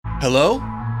Hello?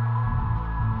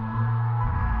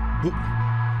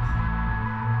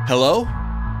 Hello?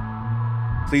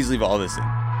 Please leave all this in.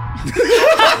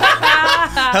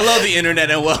 Hello, the internet,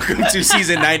 and welcome to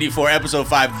season 94, episode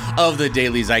 5 of the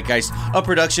Daily Zeitgeist, a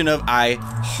production of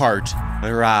iHeart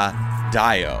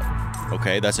Radio.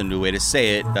 Okay, that's a new way to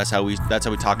say it. That's how we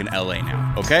talk in LA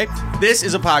now. Okay, this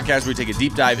is a podcast where we take a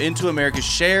deep dive into America's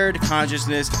shared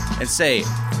consciousness and say,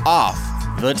 off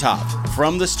the top,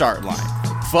 from the start line,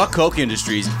 fuck Coke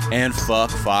Industries and fuck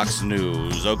Fox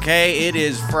News. Okay, it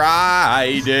is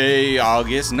Friday,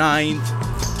 August 9th,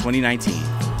 2019.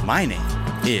 My name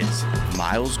is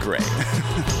Miles Gray,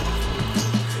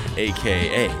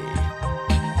 aka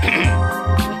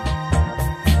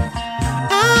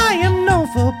I am known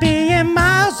for being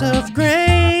Miles of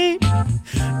Gray.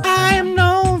 I am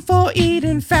known for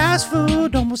eating fast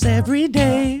food almost every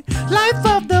day. Life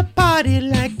of the party,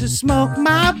 like to smoke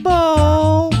my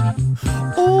bowl.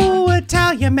 Ooh,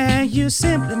 Italian man, you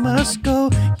simply must go.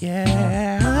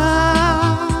 Yeah,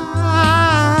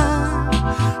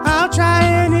 I'll try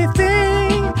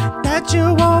anything that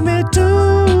you want me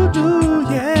to do.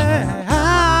 Yeah,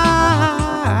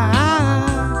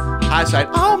 High side.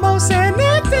 almost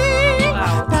anything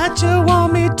that you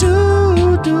want me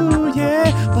to do. Yeah,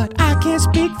 but I can't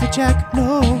speak for Jack.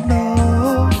 No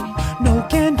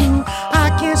can do.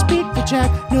 I can't speak for Jack.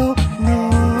 No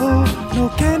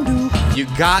can do. You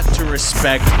got to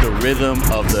respect the rhythm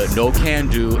of the no can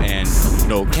do and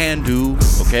no can do,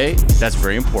 okay? That's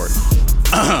very important.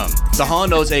 The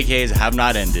Hall & Oates AKAs have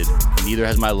not ended. Neither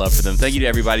has my love for them. Thank you to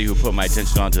everybody who put my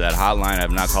attention onto that hotline. I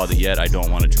have not called it yet. I don't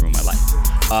want it to ruin my life.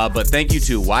 But thank you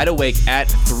to Wide Awake at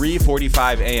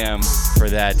 3:45 a.m. for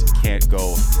that can't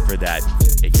go for that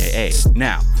AKA.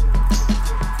 Now,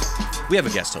 we have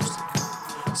a guest host.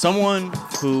 Someone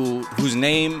whose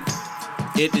name,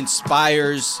 it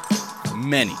inspires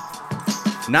many.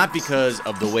 Not because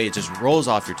of the way it just rolls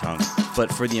off your tongue,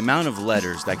 but for the amount of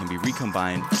letters that can be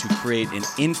recombined to create an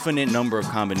infinite number of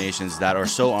combinations that are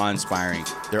so awe-inspiring,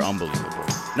 they're unbelievable.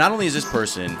 Not only is this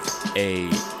person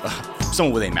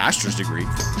someone with a master's degree,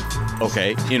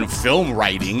 okay, in film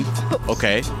writing,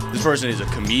 okay, this person is a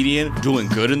comedian doing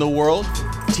good in the world,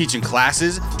 teaching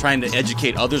classes, trying to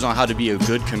educate others on how to be a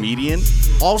good comedian,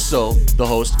 also the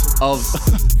host of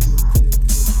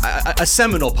a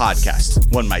seminal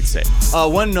podcast, one might say.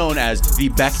 One known as the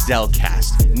Bechdel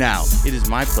Cast. Now, it is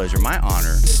my pleasure, my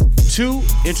honor, to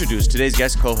introduce today's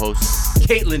guest co-host,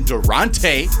 Caitlin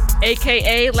Durante.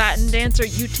 A.K.A. Latin dancer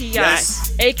UTI.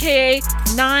 Yes. A.K.A.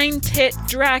 Nine-Tit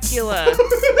Dracula.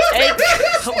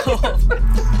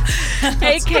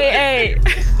 A.K.A.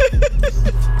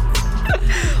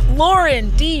 Lauren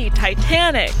D.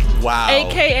 Titanic. Wow.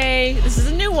 A.K.A. This is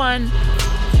a new one.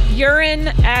 Urine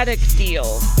addict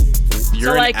deal.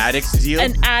 You're so, like, an addict deal?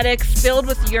 An attic filled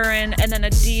with urine, and then a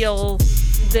deal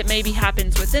that maybe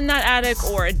happens within that attic,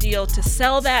 or a deal to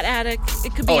sell that attic.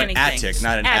 It could be anything. Oh, an attic,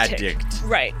 not an addict.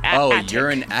 Right. Attic. You're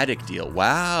an addict deal.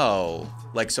 Wow.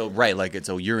 Like it's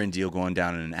a urine deal going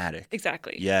down in an attic.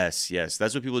 Exactly. Yes.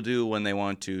 That's what people do when they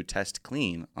want to test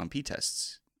clean on pee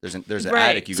tests. There's an right.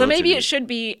 attic you go to. So maybe it should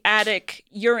be attic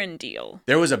urine deal.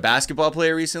 There was a basketball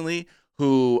player recently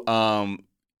who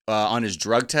on his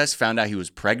drug test found out he was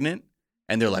pregnant,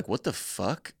 and they're like, what the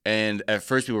fuck? And at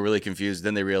first people were really confused.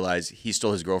 Then they realized he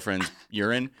stole his girlfriend's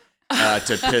urine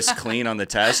to piss clean on the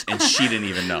test, and she didn't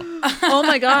even know. Oh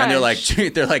my god! And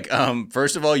they're like,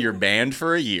 first of all, you're banned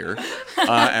for a year,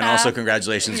 and also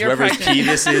congratulations, whoever's pee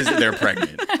this is, they're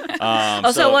pregnant.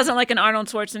 So it wasn't like an Arnold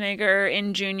Schwarzenegger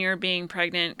in Junior being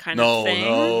pregnant kind of thing.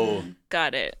 No.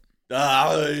 Got it.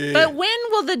 But when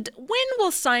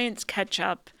will science catch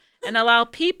up and allow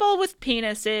people with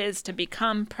penises to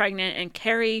become pregnant and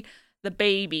carry the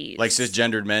babies? Like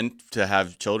cisgendered men to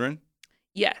have children?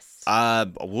 Yes.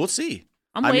 We'll see.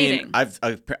 I'm waiting.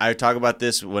 I talk about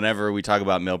this whenever we talk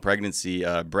about male pregnancy.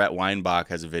 Brett Weinbach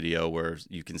has a video where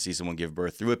you can see someone give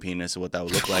birth through a penis and what that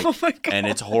would look like. Oh my God. And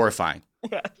it's horrifying.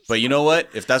 Yes. But you know what?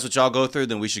 If that's what y'all go through,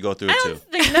 then we should go through it too. I don't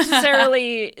think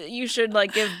necessarily you should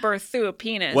like give birth through a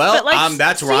penis. Well, but, like,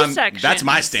 that's where C-sections. that's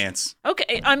my stance.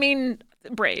 Okay, I mean,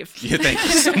 brave. Yeah, thank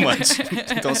you so much.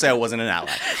 Don't say I wasn't an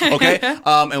ally. Okay.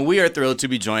 And we are thrilled to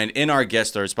be joined in our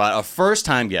guest third spot, a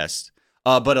first-time guest,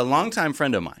 but a longtime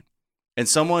friend of mine, and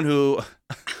someone who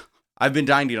I've been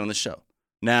dying to get on the show.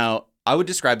 Now, I would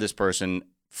describe this person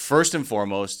first and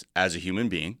foremost as a human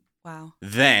being. Wow.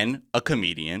 Then a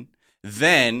comedian.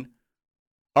 Then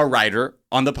a writer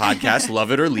on the podcast Love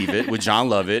It or Leave It with John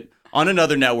Lovett on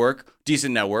another network,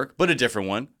 decent network, but a different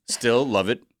one. Still love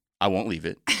it. I won't leave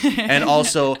it. And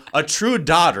also a true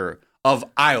daughter of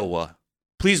Iowa,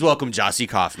 Please welcome Jossie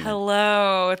Kaufman.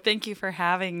 Hello. Thank you for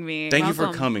having me. Thank you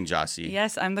for coming, Jossie.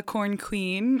 Yes, I'm the corn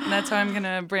queen. That's how I'm going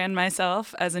to brand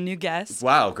myself as a new guest.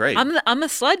 Wow, great. I'm a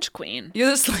sludge queen. You're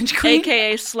the sludge queen?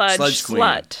 AKA sludge queen.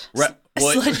 slut.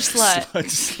 Sludge slut.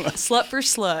 Slut. Slut for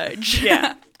sludge.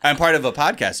 Yeah. I'm part of a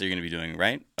podcast that you're going to be doing,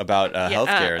 right? About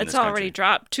healthcare in it's this country. already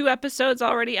dropped. 2 episodes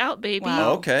already out, baby. Wow.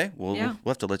 Oh, okay. Well, we'll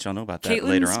have to let y'all know about that Caitlin's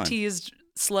later on. teased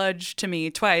sludge to me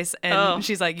twice, and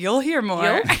she's like, "You'll hear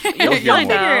more. You'll hear more.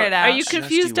 Figure it out." Are you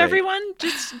confused, wait. everyone?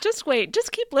 Just wait.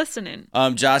 Just keep listening.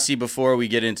 Jossie, before we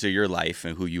get into your life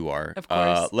and who you are, of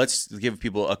course, let's give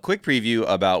people a quick preview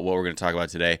about what we're going to talk about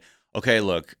today. Okay,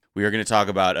 look, we are going to talk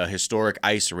about a historic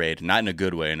ICE raid, not in a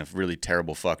good way, in a really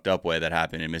terrible, fucked up way that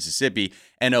happened in Mississippi,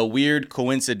 and a weird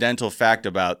coincidental fact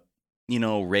about,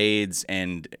 raids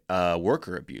and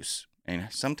worker abuse. And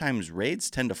sometimes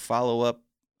raids tend to follow up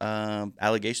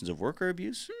allegations of worker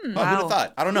abuse. Who'd have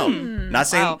thought? I don't know. Not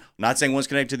saying one's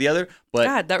connected to the other, but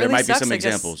God, that there really might sucks. be some I guess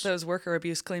examples. those worker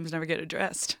abuse claims never get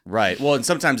addressed. Right. Well, and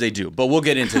sometimes they do, but we'll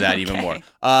get into that even more.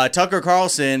 Tucker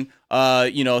Carlson,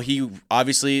 he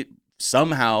obviously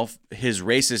somehow his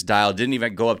racist dial didn't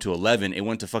even go up to 11. It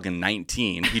went to fucking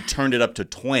 19. He turned it up to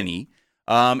 20.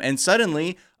 And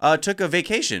suddenly took a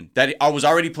vacation that was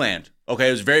already planned. Okay,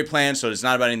 it was very planned, so it's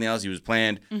not about anything else. He was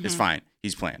planned. Mm-hmm. It's fine.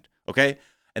 He's planned. Okay?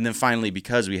 And then finally,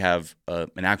 because we have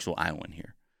an actual Iowan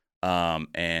here,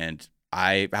 and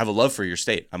I have a love for your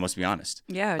state, I must be honest.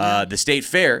 Yeah. The state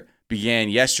fair began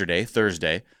yesterday,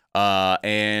 Thursday,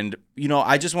 and,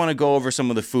 I just want to go over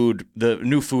some of the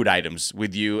new food items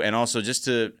with you, and also just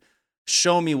to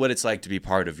show me what it's like to be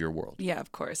part of your world. Yeah,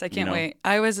 of course. I can't wait.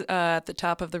 I was at the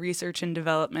top of the research and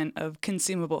development of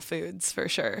consumable foods for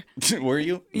sure. Were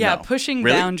you? Yeah, No. pushing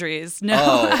Really? boundaries. No.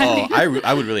 I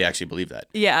would really actually believe that.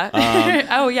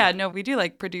 Yeah. No, we do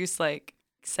produce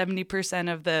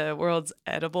 70% of the world's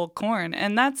edible corn.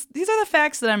 And these are the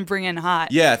facts that I'm bringing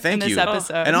hot. Yeah, thank in you. this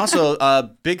episode. And also,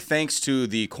 big thanks to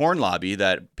the corn lobby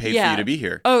that paid for you to be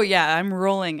here. Oh, yeah, I'm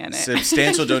rolling in it.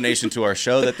 Substantial donation to our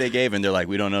show that they gave, and they're like,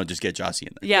 we don't know, just get Jossie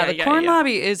in there. Yeah, the corn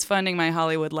lobby is funding my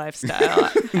Hollywood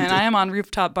lifestyle. And I am on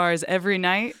rooftop bars every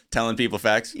night. Telling people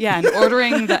facts? Yeah, and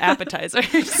ordering the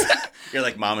appetizers. You're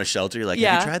like Mama's Shelter. You're like,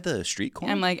 have you tried the street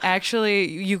corn? I'm like,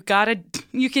 actually, you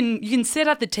can sit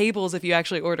at the tables if you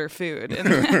actually order food.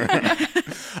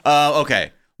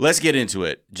 Okay, let's get into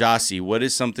it. Jossie, what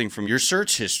is something from your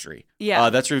search history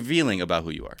that's revealing about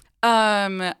who you are?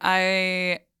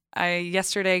 I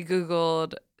yesterday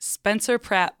Googled Spencer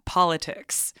Pratt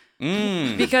politics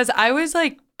because I was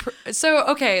like,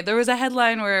 there was a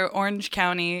headline where Orange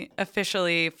County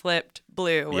officially flipped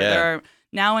blue, where there are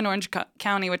now in Orange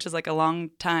County, which is a long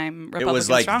time Republican stronghold. It was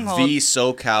like stronghold. the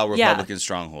SoCal Republican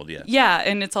stronghold, yeah. Yeah,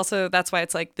 and it's also, that's why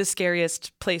it's the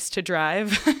scariest place to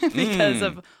drive because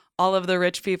of all of the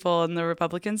rich people and the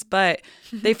Republicans. But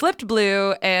they flipped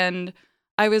blue, and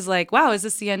I was like, wow, is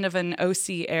this the end of an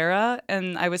OC era?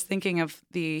 And I was thinking of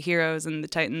the heroes and the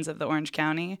titans of the Orange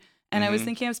County, and I was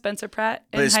thinking of Spencer Pratt.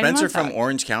 But is Spencer from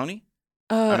Orange County?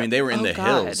 They were in the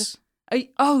hills.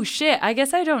 Oh, shit. I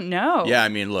guess I don't know. Yeah,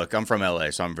 look, I'm from LA,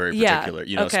 so I'm very particular.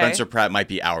 Spencer Pratt might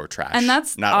be our trash. And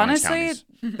that's not honestly,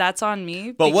 that's on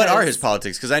me. But what are his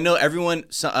politics? Because I know everyone,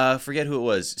 forget who it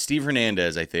was. Steve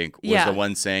Hernandez, I think, was the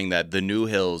one saying that the New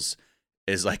Hills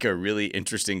is a really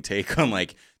interesting take on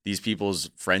these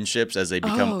people's friendships as they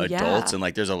become adults. And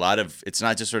there's a lot of, it's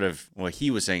not just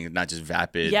he was saying, not just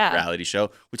vapid reality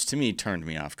show, which to me turned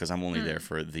me off because I'm only there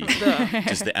for the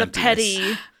just the emptiness,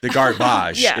 petty, the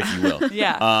garbage, if you will.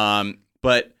 Yeah.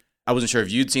 But I wasn't sure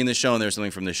if you'd seen the show and there was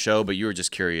something from the show, but you were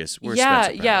just curious. Where's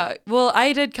Spencer Pratt? Yeah. Well,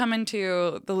 I did come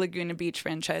into the Laguna Beach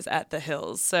franchise at the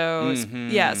Hills. So,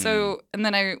 and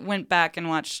then I went back and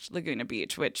watched Laguna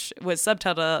Beach, which was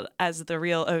subtitled as The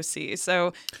Real OC.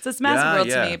 So it's this massive world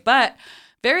to me. But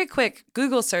very quick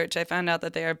Google search, I found out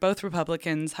that they are both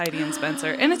Republicans, Heidi and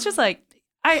Spencer. And it's just I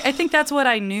think that's what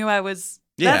I knew I was.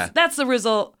 That's the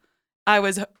result I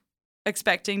was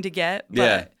expecting to get.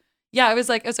 But yeah, I was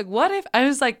like, what if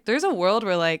there's a world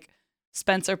where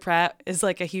Spencer Pratt is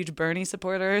a huge Bernie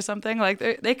supporter or something?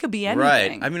 They could be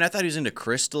anything. Right. I thought he was into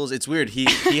crystals. It's weird. He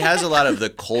has a lot of the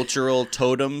cultural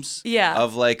totems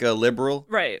of a liberal.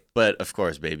 Right. But of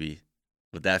course, baby,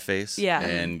 with that face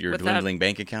and your dwindling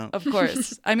bank account. Of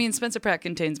course. Spencer Pratt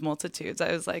contains multitudes.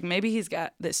 I was like, maybe he's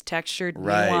got this textured,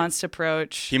 nuanced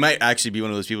approach. He might actually be one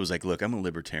of those people who's like, look, I'm a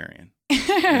libertarian.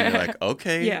 And you're like,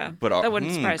 okay, but that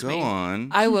wouldn't surprise me. Go on.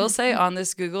 I will say on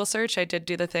this Google search, I did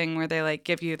do the thing where they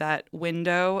give you that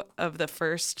window of the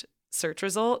first search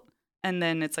result, and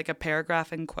then it's a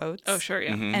paragraph in quotes. Oh, sure,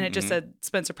 yeah. And it just said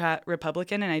Spencer Pratt,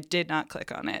 Republican, and I did not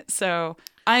click on it. So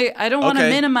I don't want to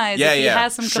minimize if he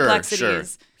has some complexities.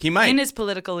 Sure. He might. In his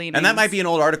political leanings. And that might be an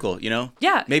old article, you know?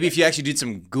 Yeah. Maybe if you actually did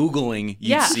some Googling,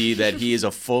 you'd see that he is a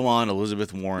full-on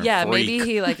Elizabeth Warren freak. Maybe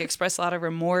he like expressed a lot of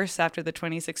remorse after the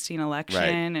 2016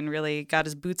 election and really got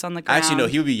his boots on the ground. Actually, no,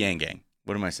 he would be Yang Gang.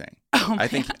 What am I saying? I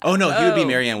think. He would be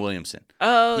Marianne Williamson.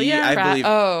 Oh, I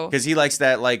believe. Because he likes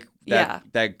that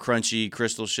that crunchy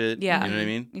crystal shit. Yeah. You know what I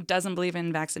mean? He doesn't believe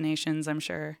in vaccinations, I'm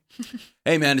sure.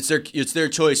 Hey man, it's their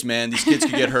choice, man. These kids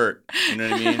could get hurt. You know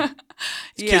what I mean?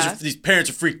 These parents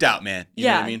are freaked out, man. You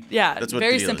know what I mean? Yeah. That's what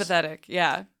very the deal sympathetic. Is.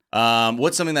 Yeah.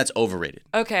 What's something that's overrated?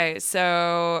 Okay,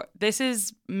 so this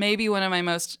is maybe one of my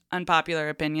most unpopular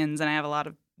opinions, and I have a lot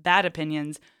of bad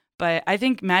opinions. But I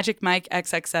think Magic Mike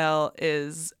XXL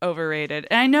is overrated.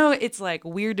 And I know it's like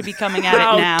weird to be coming at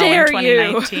it now in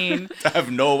 2019. I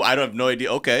have no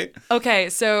idea. Okay,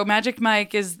 so Magic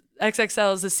Mike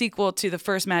XXL is the sequel to the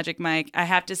first Magic Mike. I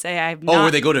have to say I've not. Oh, where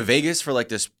they go to Vegas for like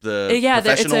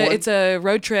professional one? It's a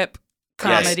road trip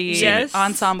comedy,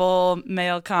 ensemble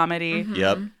male comedy. Mm-hmm.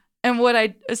 Yep.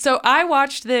 And so I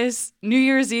watched this New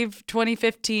Year's Eve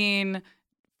 2015,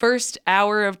 first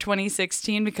hour of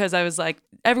 2016 because I was like,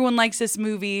 everyone likes this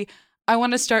movie. I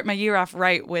want to start my year off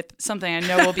right with something I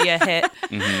know will be a hit.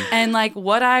 Mm-hmm. And like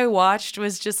what I watched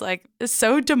was just like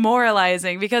so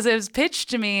demoralizing because it was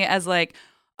pitched to me as like,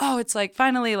 oh, it's like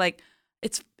finally like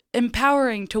it's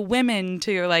empowering to women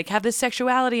to like have this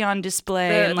sexuality on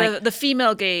display and like the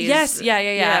female gaze. Yes,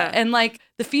 yeah. And like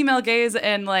the female gaze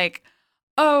and like,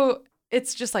 oh,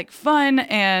 it's just like fun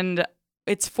and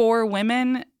it's for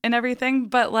women and everything,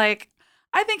 but like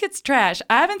I think it's trash.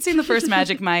 I haven't seen the first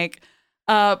Magic Mike,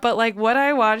 but like what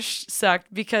I watched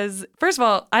sucked because first of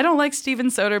all, I don't like Steven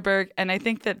Soderbergh, and I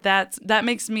think that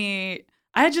makes me.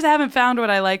 I just haven't found what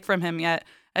I like from him yet.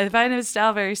 I find his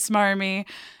style very smarmy,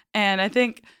 and I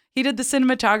think he did the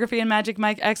cinematography in Magic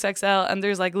Mike XXL, and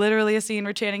there's like literally a scene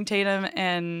where Channing Tatum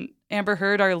and Amber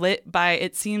Heard are lit by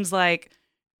it seems like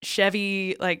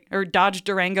Chevy or Dodge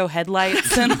Durango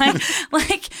headlights and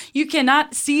like you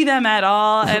cannot see them at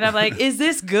all, and I'm like, is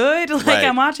this good? Like right.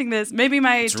 I'm watching this, maybe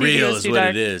my it's TV real is too is what dark.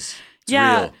 It is it's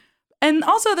real. And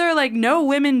also there are like no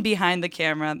women behind the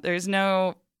camera. There's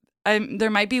no there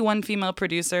might be one female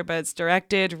producer, but it's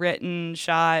directed, written,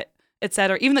 shot,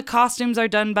 etc. Even the costumes are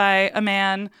done by a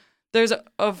man. There's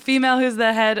a female who's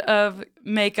the head of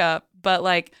makeup, but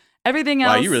like everything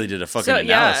else. Wow, you really did a fucking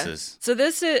analysis. So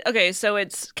this is okay. So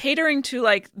it's catering to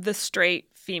like the straight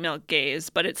female gaze,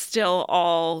 but it's still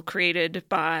all created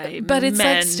by. But it's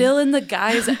men. like still in the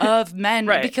guise of men,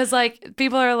 right? Because like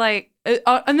people are like,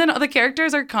 and then the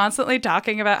characters are constantly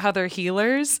talking about how they're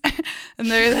healers,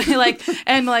 and they're like,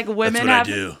 and like women have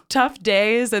tough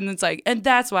days, and it's like, and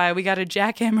that's why we got to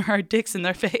jackhammer our dicks in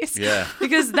their face. Yeah,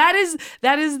 because that is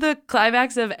the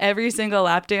climax of every single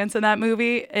lap dance in that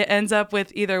movie. It ends up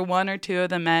with either one or two of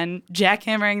the men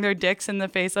jackhammering their dicks in the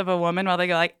face of a woman while they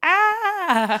go like,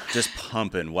 ah, just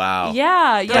pumping. Wow.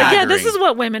 Yeah. Yeah, this is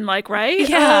what women like, right?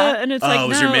 Yeah. And it's like,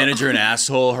 was your manager an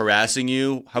asshole harassing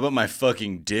you? How about my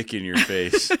fucking dick in your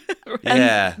face?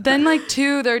 Yeah. And then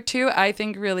there are two I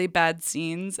think really bad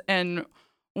scenes, and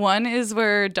one is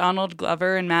where Donald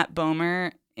Glover and Matt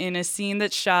Bomer in a scene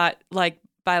that's shot like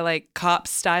by like cop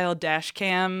style dash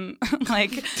cam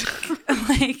like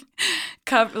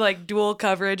dual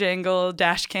coverage angle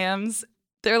dash cams.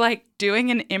 They're like doing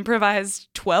an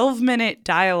improvised 12-minute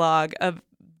dialogue of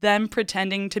them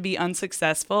pretending to be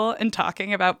unsuccessful and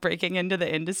talking about breaking into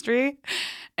the industry.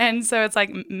 And so it's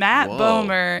like Matt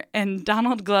Bomer and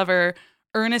Donald Glover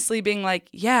earnestly being like,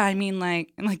 yeah, I mean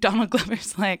like, and like Donald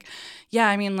Glover's like, yeah,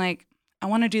 I mean like, I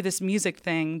want to do this music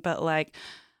thing, but like,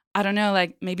 I don't know,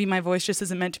 like maybe my voice just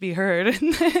isn't meant to be heard.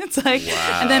 And it's like,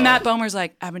 and then Matt Bomer's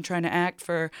like, I've been trying to act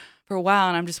for a while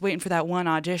and I'm just waiting for that one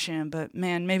audition, but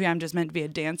man, maybe I'm just meant to be a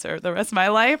dancer the rest of my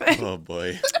life. Oh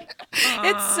boy.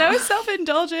 It's so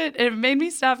self-indulgent. It made me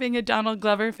stop being a Donald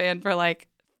Glover fan for like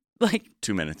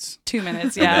 2 minutes. 2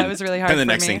 minutes. Yeah, it was really hard for me. Then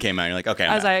the next thing came out, you're like, okay,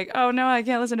 I was like, oh no, I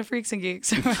can't listen to Freaks and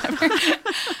Geeks or whatever.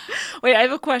 Wait, I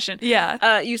have a question.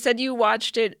 Yeah. You said you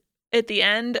watched it at the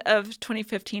end of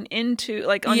 2015 into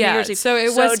like on New Year's Eve. So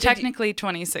it was technically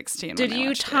 2016. Did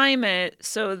you time it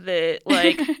so that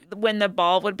like when the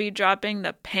ball would be dropping,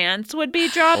 the pants would be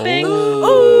dropping?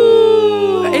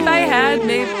 Oh. If I had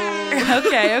maybe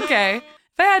okay. If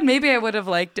I had maybe I would have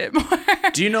liked it more.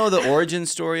 Do you know the origin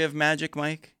story of Magic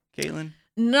Mike, Caitlin?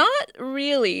 Not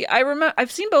really.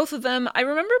 I've seen both of them. I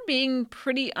remember being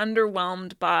pretty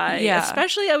underwhelmed by,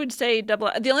 especially I would say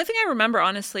The only thing I remember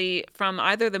honestly from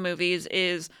either of the movies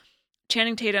is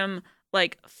Channing Tatum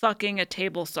like fucking a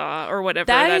table saw or whatever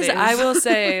that is. I will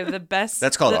say, the best.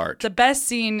 That's called art. The best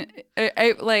scene,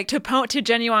 like to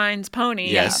Genuine's pony.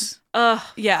 Yes.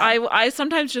 yeah. I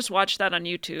sometimes just watch that on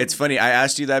YouTube. It's funny. I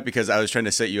asked you that because I was trying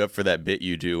to set you up for that bit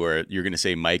you do where you're going to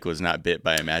say Mike was not bit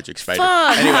by a magic spider.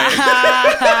 Fuck. Anyway.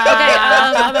 Okay,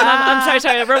 I'm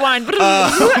sorry. Rewind. Do you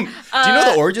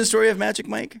know the origin story of Magic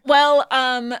Mike? Well,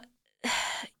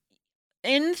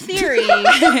 in theory,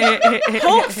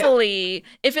 hopefully,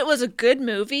 if it was a good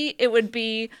movie, it would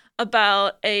be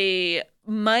about a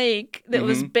Mike that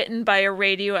was bitten by a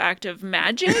radioactive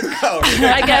magic.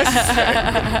 I guess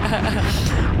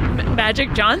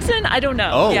Magic Johnson. I don't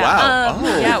know. Oh wow!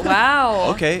 Yeah,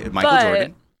 wow. Okay, Michael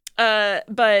Jordan.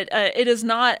 But it is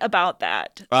not about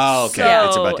that. Oh, okay. So,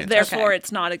 It's about the therefore,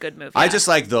 it's not a good movie. I just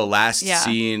like the last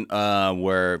scene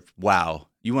where, wow,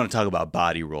 you want to talk about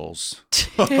body rolls.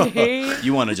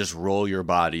 You want to just roll your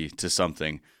body to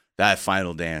something. That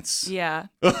final dance. Yeah.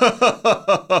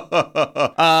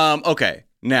 Okay.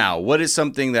 Now, what is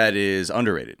something that is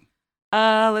underrated?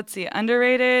 Let's see.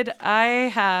 Underrated.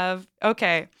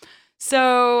 Okay.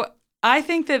 So I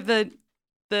think that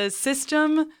the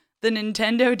system, the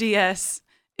Nintendo DS,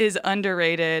 is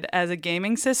underrated as a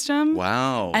gaming system.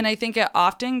 Wow. And I think it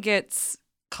often gets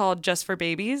called just for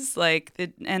babies,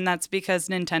 and that's because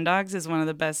Nintendogs is one of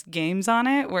the best games on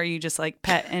it, where you just like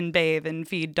pet and bathe and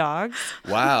feed dogs.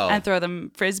 Wow. And throw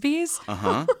them frisbees.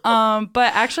 Uh-huh.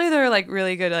 But actually they're like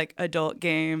really good like adult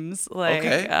games, like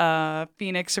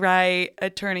Phoenix Wright,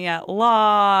 Attorney at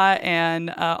Law, and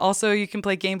also you can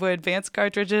play Game Boy Advance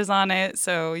cartridges on it.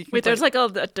 So you can there's like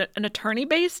an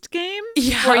attorney-based game,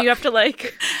 yeah, where you have to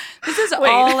like. This is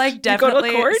all like definitely.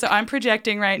 You go to court? So I'm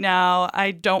projecting right now.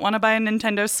 I don't want to buy a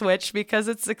Nintendo Switch because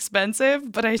it's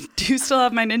expensive, but I do still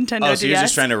have my Nintendo DS. Oh, so you're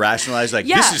just trying to rationalize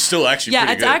this is still actually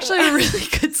pretty good. Yeah, it's actually a really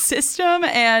good system.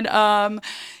 And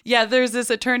there's this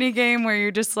attorney game where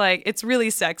you're just like, it's really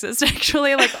sexist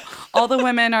actually. Like all the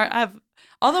women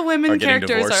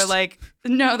characters are like,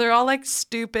 no, they're all like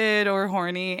stupid or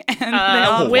horny,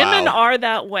 and women are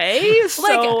that way. So,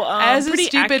 like as a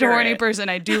stupid accurate. horny person,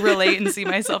 I do relate and see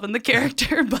myself in the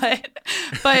character. But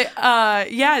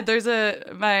there's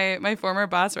my former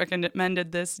boss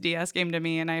recommended this DS game to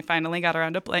me, and I finally got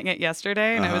around to playing it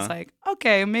yesterday, and I was like,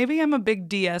 okay, maybe I'm a big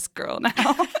DS girl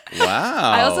now.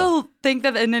 Wow. I also think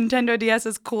that the Nintendo DS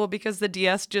is cool because the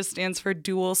DS just stands for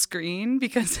dual screen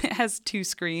because it has two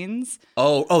screens.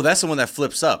 Oh, that's the one that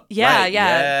flips up. Yeah, right.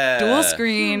 yeah. Dual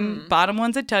screen. Bottom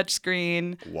one's a touch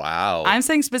screen. Wow. I'm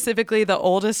saying specifically the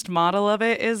oldest model of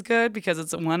it is good because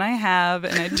it's the one I have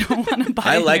and I don't want to buy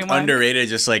I like a new one. underrated,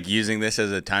 just like using this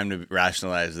as a time to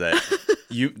rationalize that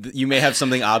you may have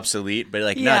something obsolete, but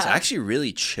like, no, it's actually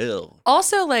really chill.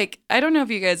 Also, like, I don't know if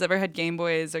you guys ever had Game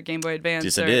Boys or Game Boy Advance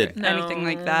Yes, I or did. anything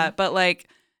like that, but like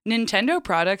Nintendo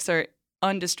products are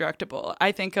undestructible.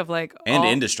 I think of like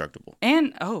indestructible.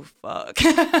 And oh fuck.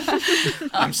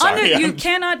 I'm sorry. You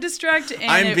cannot destruct. And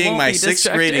I'm it being won't my be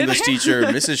 6th grade destructed. English teacher,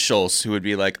 Mrs. Schultz, who would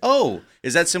be like, "Oh,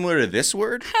 is that similar to this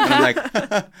word?" And I'm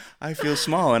like, "I feel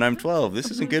small and I'm 12.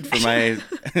 This isn't good for my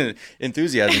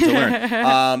enthusiasm to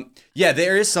learn."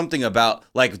 There is something about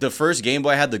like the first Game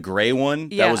Boy had the gray one.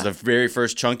 Yeah. That was the very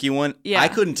first chunky one. Yeah. I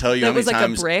couldn't tell you how many was like a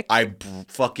times brick. I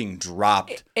fucking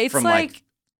dropped It's from like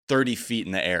 30 feet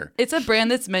in the air. it's a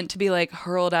brand that's meant to be like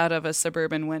hurled out of a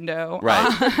suburban window,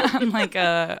 Right. on like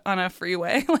on a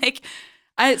freeway. Like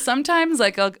sometimes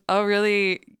like I'll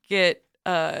really get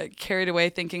carried away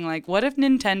thinking like, what if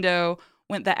Nintendo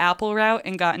went the Apple route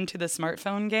and got into the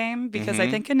smartphone game? Because I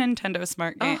think a Nintendo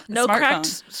no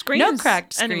cracked screens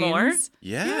anymore.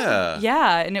 Yeah.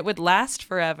 Yeah, and it would last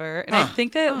forever. And I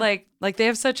think that like they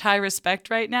have such high respect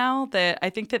right now that I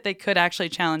think that they could actually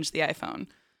challenge the iPhone.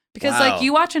 Because like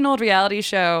you watch an old reality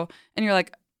show and you're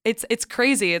like, it's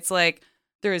crazy. It's like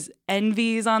there's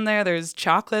Envies on there, there's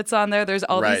chocolates on there, there's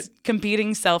all these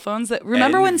competing cell phones that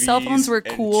remember when cell phones were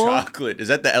cool? Chocolate. Is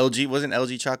that the LG? Wasn't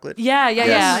LG chocolate? Yeah.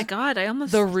 Oh my god, I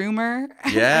almost The Rumor.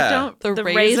 Yeah. The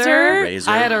Razor.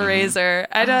 I had a Razor.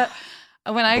 I had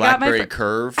when I got BlackBerry my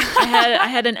Curve. I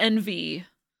had an Envy.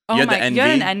 Oh You had my! the You had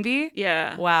an Envy? Envy?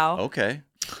 Yeah. Wow. Okay.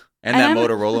 And And that then-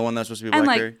 Motorola one that's supposed to be And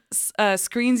BlackBerry? like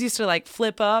screens used to like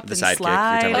flip up The and sidekick. You're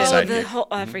slide. talking about the Oh, sidekick. the whole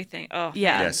everything. Oh,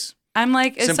 Yeah. Yes. I'm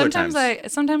like Simpler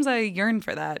sometimes I yearn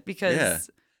for that because Yeah.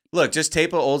 Look, just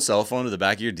tape an old cell phone to the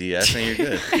back of your DS and you're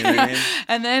good. You know what I mean?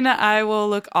 and then I will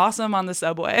look awesome on the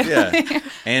subway. Yeah.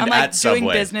 And I'm like at doing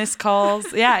Subway. business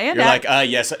calls. Yeah, and You're at- like,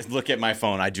 yes, look at my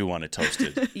phone. I do want it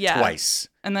toasted. Yeah. Twice.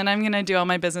 and then I'm gonna do all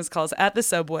my business calls at the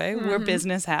subway where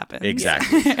business happens.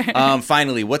 Exactly.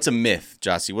 Finally, what's a myth,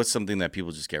 Jossie? What's something that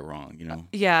people just get wrong, you know?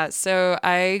 Yeah, so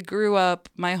I grew up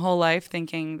my whole life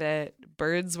thinking that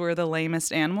birds were the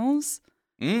lamest animals.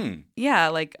 Mm. Yeah,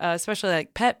 like especially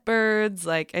like pet birds.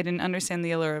 Like I didn't understand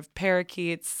the allure of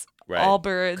parakeets. Right. All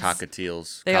birds.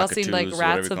 Cockatiels. They all seemed like cockatoos,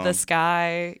 rats whatever you of call the them.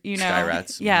 sky, you know. Sky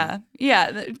rats. Yeah.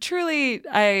 Yeah. Truly,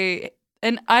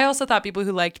 I also thought people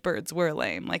who liked birds were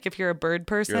lame. Like if you're a bird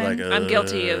person. You're like, I'm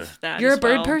guilty of that. You're as a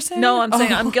bird well. person? No, I'm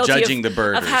saying I'm guilty Judging of, the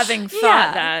birders. of having thought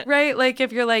yeah, that. right? Like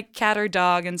if you're like cat or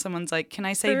dog and someone's like, can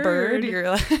I say bird? Bird. You're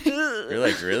like, You're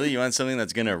like, really? You want something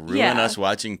that's going to ruin Yeah. us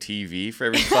watching TV for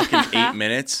every fucking 8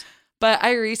 minutes? But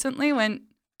I recently went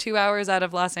 2 hours out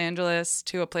of Los Angeles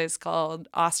to a place called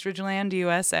Ostrichland,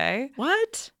 USA.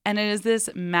 What? And it is this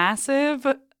massive,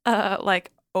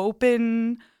 like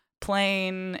open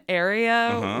plain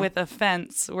area with a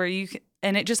fence where you can,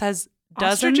 and it just has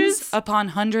dozens Ostriches? upon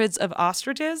hundreds of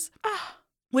ostriches,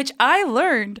 which I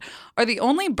learned are the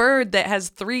only bird that has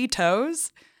 3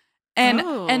 toes.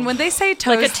 And when they say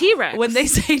toes, Like a T-Rex. When they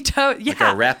say toes, yeah. Like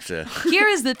a raptor. Here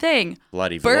is the thing.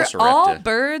 Bloody All velociraptor.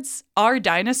 birds are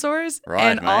dinosaurs, Right,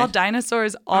 and all right.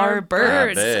 dinosaurs are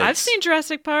birds. birds. I've seen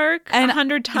Jurassic Park And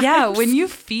 100 times. yeah, when you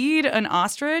feed an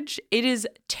ostrich, it is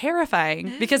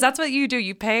terrifying because that's what you do.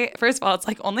 You pay, first of all, it's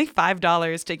like only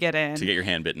 $5 to get in. To get your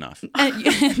hand bitten off.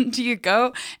 And you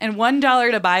go, and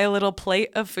 $1 to buy a little plate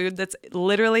of food that's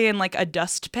literally in like a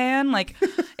dustpan. Like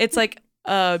it's like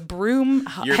a broom,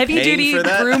 You're heavy paying duty for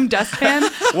that? broom dustpan.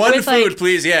 One with, food, like,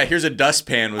 please. Yeah, here's a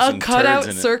dustpan with a some cutout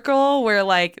turds in it. circle where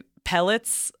like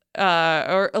pellets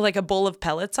or like a bowl of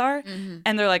pellets are,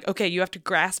 and they're like, okay, you have to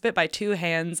grasp it by 2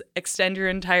 hands, extend your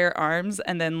entire arms,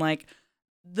 and then like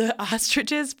the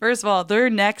ostriches, first of all, their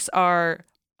necks are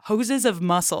hoses of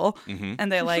muscle,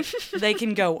 and they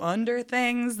can go under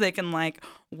things, they can like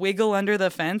wiggle under the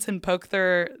fence and poke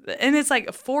and it's like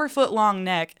a 4-foot long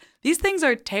neck. These things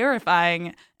are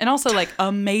terrifying and also like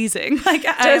amazing. Like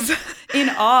I'm in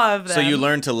awe of them. So you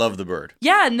learn to love the bird.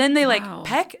 Yeah, and then they like Wow.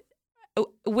 peck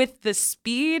with the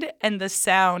speed and the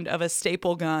sound of a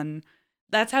staple gun.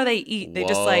 That's how they eat. They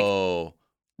Whoa.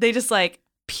 just like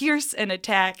pierce and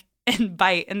attack and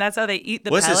bite, and that's how they eat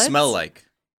the What's pellets. it smell like?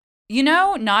 You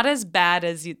know, not as bad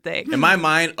as you'd think. In my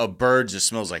mind, a bird just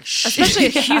smells like shit. Especially a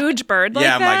huge bird like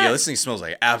yeah, I'm that. like, yo, this thing smells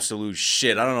like absolute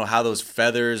shit. I don't know how those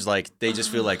feathers, like, they just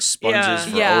feel like sponges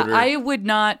for Yeah, odor. I would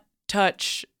not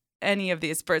touch any of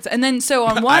these birds. And then so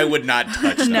on one I would not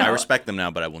touch them. I No. respect them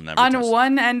now, but I will never touch on them.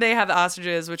 one end they have the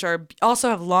ostriches, which are also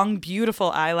have long,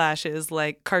 beautiful eyelashes,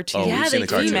 like cartoon Oh, we've seen the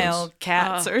cartoons. female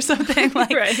cats or something.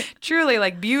 Like Right. truly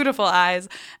like beautiful eyes.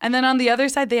 And then on the other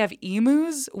side they have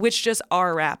emus, which just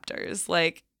are raptors.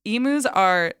 Like emus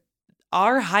are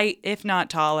our height, if not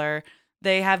taller.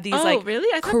 They have these like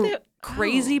really? I thought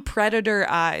crazy predator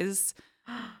eyes.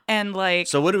 And like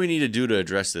So what do we need to do to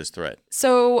address this threat?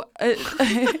 so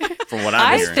From what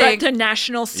I I'm hearing. think- threat to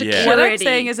national security. what I'm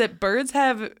saying is that birds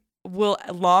will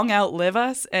long outlive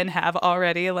us and have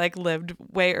already like lived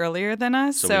way earlier than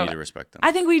us. So we need to respect them.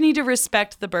 I think we need to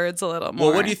respect the birds a little more.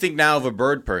 Well, what do you think now of a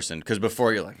bird person? Because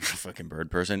before you're like, fucking bird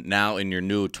person. Now in your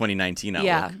new 2019 outlook.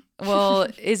 Yeah. Well,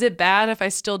 is it bad if I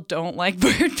still don't like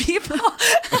bird people?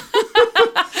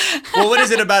 Well, what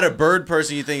is it about a bird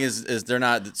person you think is they're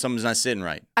not, someone's not sitting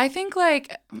right? I think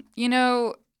like, you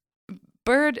know,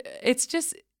 it's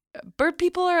just bird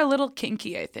people are a little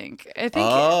kinky, I think.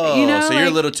 Oh, you know, so you're a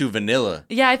like- little too vanilla.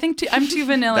 Yeah, I think I'm too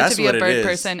vanilla That's to be what a it bird is.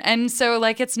 person. And so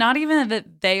like it's not even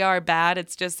that they are bad,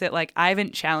 it's just that like I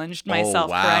haven't challenged myself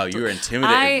Oh, wow. correctly. You're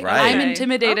intimidated, right? I'm Okay.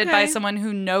 intimidated by Okay. someone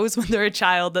who knows when they're a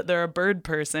child that they're a bird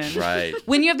person. Right.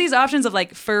 When you have these options of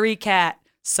like furry cat,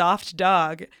 soft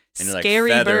dog, And you're like,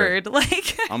 scary feather. bird,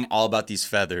 like I'm all about these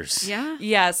feathers. Yeah.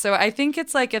 yeah, so I think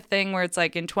it's like a thing where it's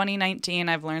like in 2019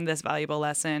 I've learned this valuable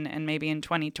lesson, and maybe in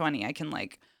 2020 I can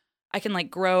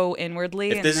grow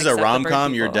inwardly. If this is a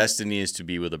rom-com, your destiny is to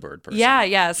be with a bird person.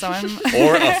 Yeah. So I'm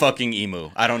Or a fucking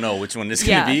emu. I don't know which one it's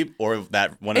going to Yeah. be. Or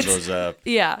that one of those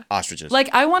yeah. ostriches. Like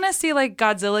I want to see like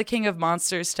Godzilla King of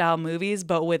Monsters style movies,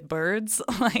 but with birds,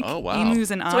 like Oh, wow. emus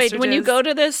and So ostriches. wait, when you go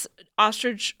to this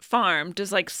ostrich farm,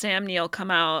 does like Sam Neill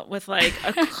come out with like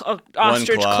a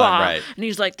ostrich claw, right. and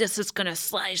he's like, "This is gonna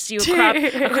slice you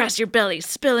across your belly,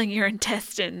 spilling your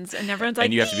intestines," and everyone's like,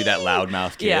 and you have to be that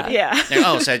loudmouth kid. Yeah. "Yeah." Like,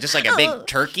 oh, so just like a big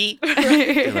turkey?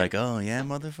 You're like, oh, yeah,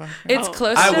 motherfucker. it's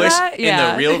close I to wish that.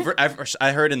 Yeah. in the real,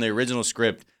 I heard in the original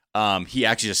script, he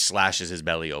actually just slashes his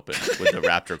belly open with the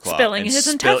raptor claw. Spilling and his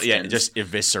Yeah, intestines. and just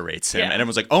eviscerates him. Yeah. And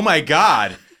everyone's like, oh my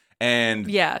God. And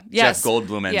Yeah. Jeff Yes.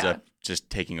 Goldblum ends Yeah. up just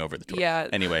taking over the tour. Yeah.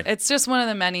 Anyway. It's just one of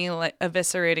the many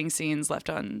eviscerating scenes left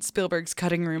on Spielberg's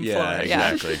cutting room floor.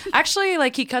 Yeah, exactly. Actually,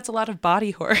 he cuts a lot of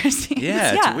body horror scenes.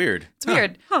 Yeah, it's weird. It's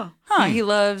weird. Huh. He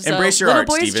loves Embrace your little art,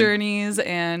 boys' Steven. journeys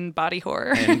and body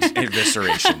horror. And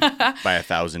evisceration by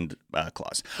 1,000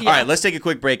 claws. All right, let's take a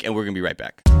quick break, and we're going to be right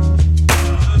back.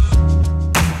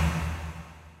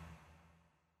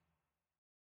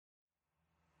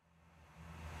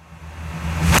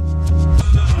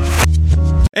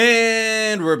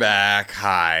 And we're back.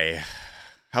 Hi.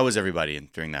 How was everybody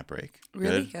during that break?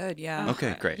 Really good, yeah.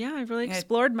 Okay, great. Yeah, I really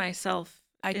explored myself.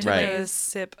 I took Right. a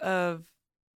sip of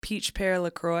peach pear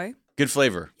LaCroix. Good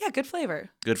flavor. Yeah, good flavor.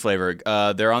 Good flavor.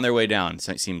 They're on their way down,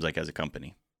 it seems like, as a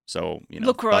company. So,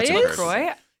 LaCroix lots of is? encouragement.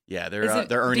 LaCroix? Yeah, Is it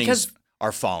their earnings because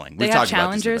are falling. They We've have talked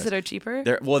about this in the challengers past. that are cheaper?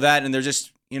 That, and they're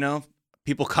just,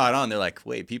 people caught on. They're like,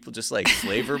 wait, people just like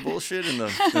flavor bullshit in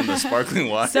the sparkling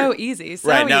water? So easy. So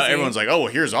right, now easy. everyone's like, oh,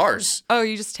 well, here's ours. Oh,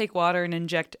 you just take water and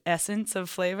inject essence of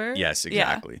flavor? Yes, Yeah.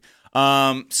 exactly.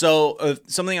 So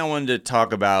something I wanted to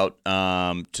talk about,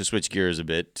 to switch gears a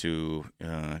bit to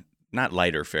not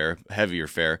lighter fare, heavier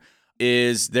fare,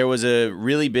 is there was a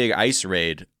really big ICE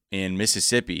raid in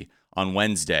Mississippi on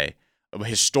Wednesday, a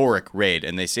historic raid.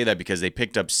 And they say that because they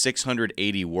picked up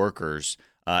 680 workers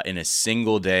in a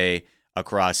single day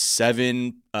across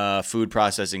 7 food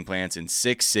processing plants in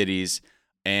 6 cities.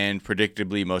 And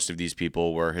predictably, most of these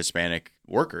people were Hispanic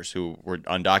workers who were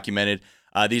undocumented.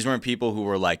 These weren't people who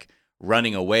were like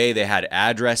running away. They had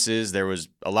addresses. There was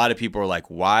a lot of people were like,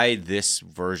 why this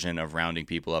version of rounding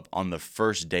people up on the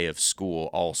first day of school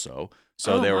also?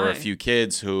 So there were a few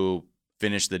kids who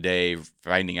finished the day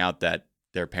finding out that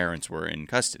their parents were in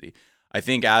custody. I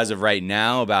think as of right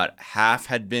now, about half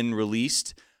had been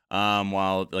released,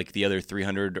 while like the other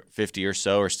 350 or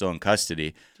so are still in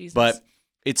custody. Jesus. But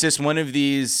it's just one of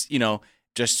these,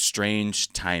 just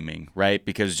strange timing, right?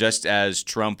 Because just as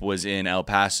Trump was in El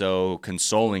Paso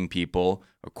consoling people,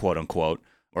 or quote unquote,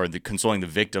 or consoling the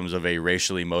victims of a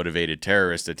racially motivated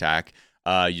terrorist attack,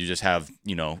 you just have,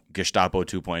 Gestapo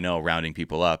 2.0 rounding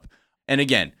people up. And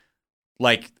again,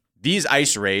 like these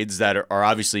ICE raids that are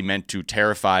obviously meant to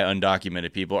terrify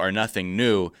undocumented people are nothing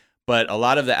new. But a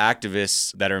lot of the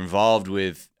activists that are involved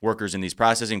with workers in these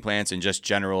processing plants and just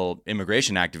general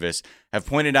immigration activists have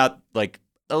pointed out like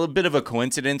a little bit of a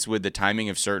coincidence with the timing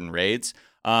of certain raids.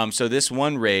 So this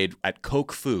one raid at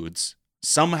Coke Foods,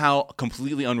 somehow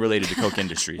completely unrelated to Coke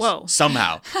Industries. Whoa.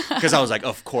 Somehow. Because I was like,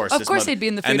 of course. Of course they'd be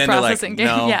in the food and then they're processing like, game.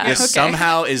 no, Yeah, this okay.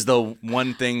 somehow is the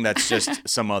one thing that's just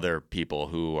some other people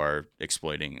who are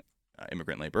exploiting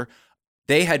immigrant labor.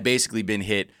 They had basically been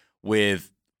hit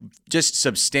with just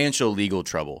substantial legal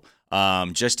trouble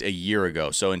just a year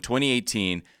ago. So in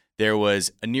 2018, there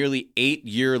was a nearly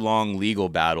 8-year-long legal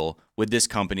battle with this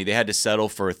company. They had to settle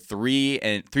for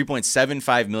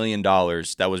 $3.75 million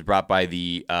that was brought by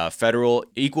the Federal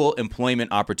Equal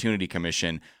Employment Opportunity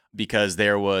Commission because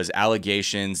there was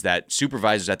allegations that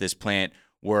supervisors at this plant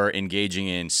were engaging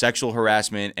in sexual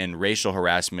harassment and racial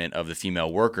harassment of the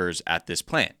female workers at this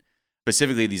plant.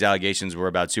 Specifically, these allegations were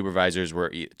about supervisors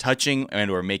were touching and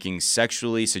or making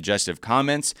sexually suggestive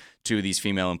comments to these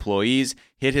female employees,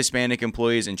 hit Hispanic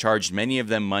employees, and charged many of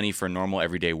them money for normal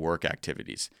everyday work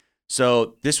activities.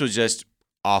 So this was just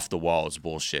off the walls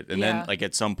bullshit. And then like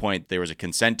at some point, there was a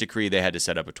consent decree. They had to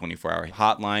set up a 24-hour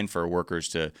hotline for workers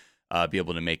to be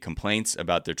able to make complaints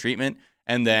about their treatment.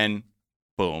 And then,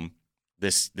 boom.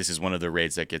 This is one of the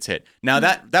raids that gets hit. Now,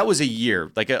 that was a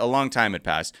year, like a long time had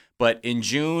passed. But in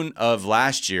June of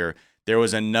last year, there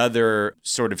was another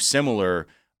sort of similar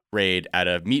raid at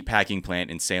a meatpacking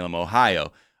plant in Salem,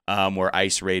 Ohio, where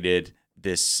ICE raided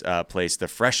this place, the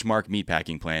Freshmark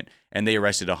meatpacking plant, and they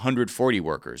arrested 140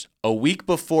 workers. A week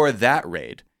before that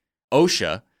raid,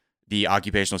 OSHA, the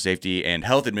Occupational Safety and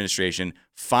Health Administration,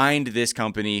 fined this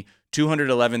company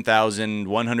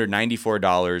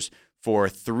 $211,194 for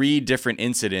 3 different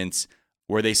incidents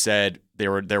where they said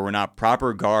there were not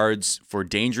proper guards for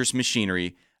dangerous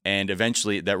machinery, and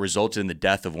eventually that resulted in the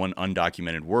death of one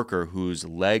undocumented worker whose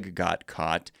leg got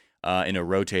caught in a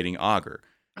rotating auger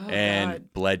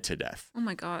and bled to death. Oh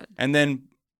my God. And then,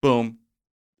 boom,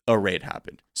 a raid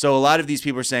happened. So a lot of these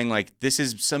people are saying like this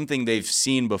is something they've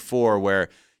seen before where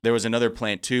there was another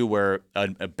plant too where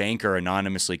a banker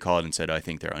anonymously called and said, I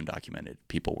think they're undocumented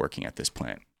people working at this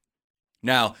plant.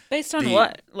 Now, based on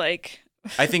what? Like,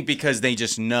 I think because they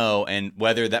just know, and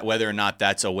whether or not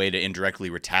that's a way to indirectly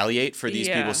retaliate for these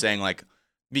people saying like,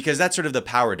 because that's sort of the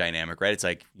power dynamic, right? It's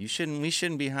like we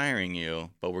shouldn't be hiring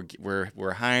you, but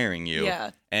we're hiring you.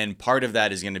 Yeah. And part of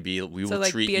that is going to be we will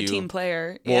treat be a you team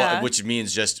player. well, Yeah. which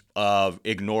means just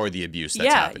ignore the abuse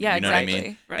that's happening. Yeah, you know exactly. what I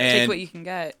mean? Right. And, Take what you can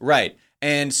get. Right.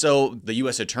 And so the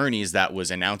U.S. attorneys that was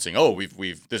announcing,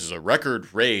 this is a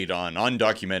record raid on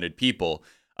undocumented people.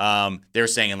 They're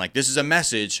saying like this is a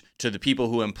message to the people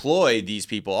who employ these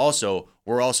people. Also,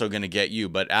 we're also going to get you.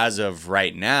 But as of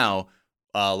right now,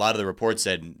 a lot of the reports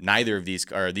said neither of these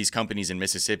companies in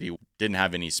Mississippi didn't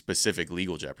have any specific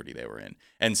legal jeopardy they were in.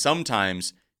 And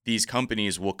sometimes these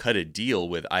companies will cut a deal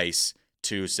with ICE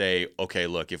to say, okay,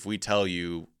 look, if we tell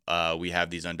you we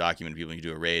have these undocumented people and you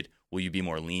do a raid, will you be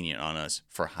more lenient on us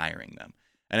for hiring them?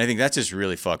 And I think that's just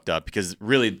really fucked up because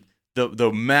really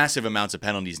the massive amounts of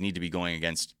penalties need to be going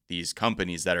against these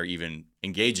companies that are even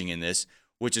engaging in this,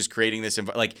 which is creating this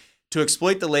like to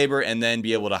exploit the labor and then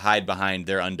be able to hide behind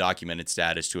their undocumented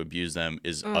status to abuse them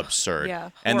is absurd.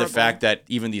 Yeah, and the horrible. fact that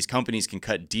even these companies can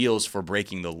cut deals for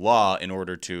breaking the law in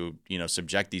order to,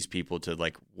 subject these people to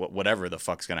like whatever the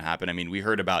fuck's going to happen. I mean, we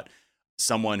heard about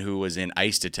someone who was in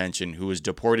ICE detention who was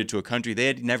deported to a country they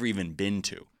had never even been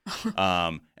to,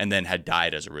 and then had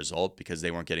died as a result because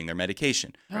they weren't getting their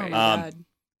medication. Oh my God.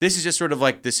 This is just sort of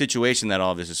like the situation that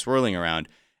all of this is swirling around,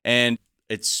 and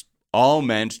it's all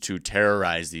meant to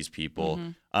terrorize these people.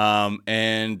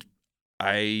 And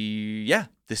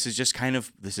this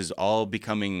is all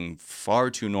becoming far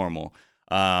too normal.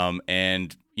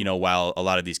 And while a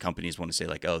lot of these companies want to say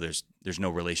like, oh, there's no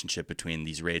relationship between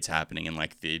these raids happening and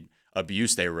like the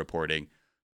abuse they were reporting,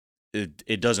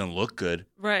 it doesn't look good.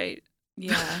 Right.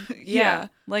 Yeah. Yeah.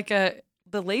 Like the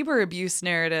labor abuse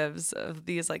narratives of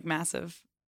these like massive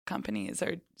companies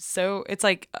are so, it's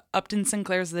like Upton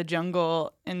Sinclair's The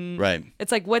Jungle, and Right.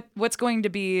 it's like what's going to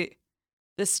be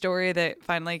the story that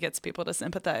finally gets people to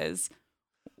sympathize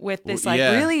with this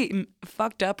really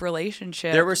fucked up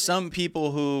relationship. There were some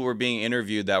people who were being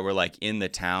interviewed that were like in the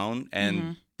town,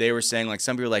 and they were saying like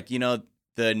some people were like,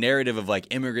 the narrative of like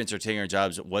immigrants are taking our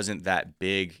jobs wasn't that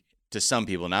big to some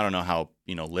people. And I don't know how,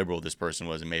 liberal this person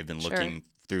was and may have been looking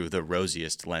through the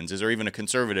rosiest lenses, or even a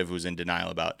conservative who's in denial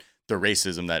about the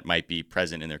racism that might be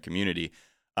present in their community.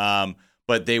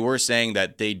 But they were saying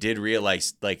that they did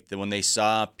realize like that when they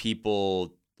saw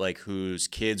people like whose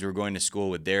kids were going to school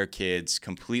with their kids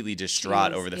completely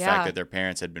distraught over the fact that their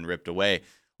parents had been ripped away,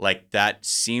 like that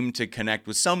seemed to connect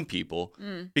with some people.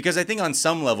 Because I think on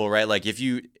some level, right, like if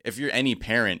you're any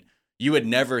parent, you would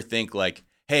never think like,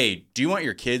 hey, do you want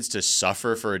your kids to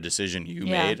suffer for a decision you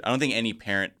made? I don't think any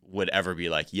parent would ever be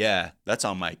like, yeah, that's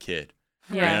on my kid.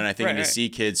 Yeah. Right? And I think to see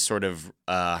kids sort of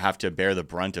have to bear the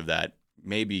brunt of that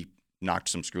maybe knocked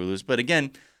some screw loose. But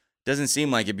again, doesn't seem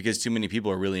like it because too many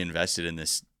people are really invested in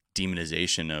this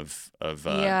demonization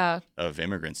of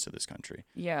immigrants to this country.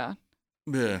 Yeah.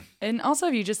 Ugh. And also,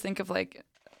 if you just think of like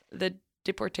the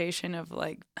deportation of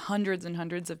like hundreds and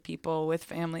hundreds of people with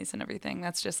families and everything,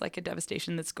 that's just like a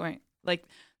devastation that's going like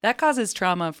that causes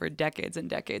trauma for decades and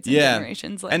decades and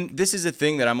generations. Like, and this is a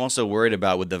thing that I'm also worried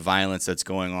about with the violence that's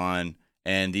going on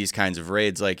and these kinds of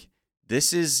raids. Like this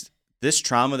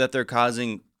trauma that they're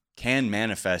causing can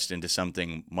manifest into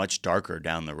something much darker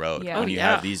down the road when you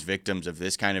have these victims of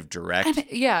this kind of direct,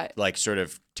 like sort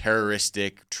of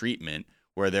terroristic treatment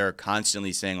where they're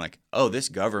constantly saying like, oh, this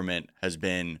government has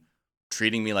been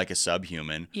treating me like a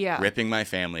subhuman, ripping my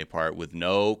family apart with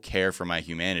no care for my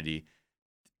humanity.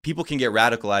 People can get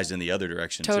radicalized in the other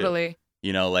direction too.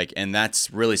 Like, and that's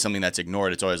really something that's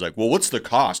ignored. It's always like, well, what's the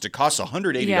cost? It costs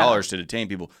 $180 to detain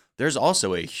people. There's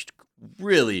also a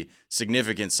really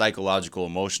significant psychological,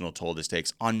 emotional toll this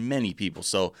takes on many people.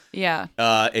 So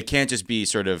it can't just be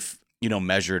sort of,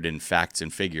 measured in facts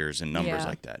and figures and numbers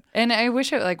like that. And I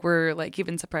wish it like were like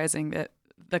even surprising that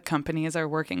the companies are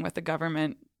working with the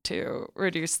government to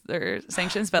reduce their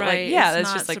sanctions, but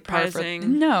that's just like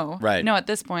surprising. No, at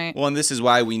this point. Well, and this is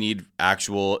why we need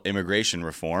actual immigration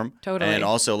reform. Totally. And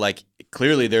also, like,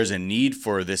 clearly there's a need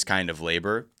for this kind of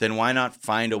labor. Then why not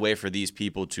find a way for these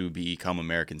people to become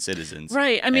American citizens?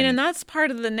 Right. I mean, and that's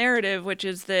part of the narrative, which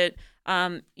is that,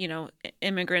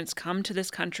 immigrants come to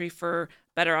this country for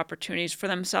better opportunities for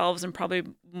themselves and probably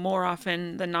more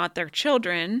often than not their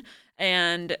children.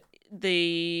 And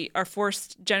they are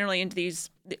forced generally into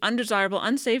the undesirable,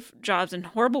 unsafe jobs and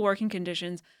horrible working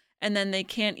conditions, and then they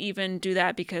can't even do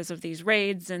that because of these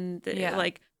raids and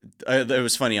it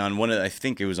was funny on I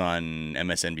think it was on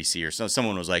MSNBC or so.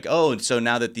 Someone was like, "Oh, so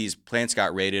now that these plants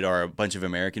got raided, are a bunch of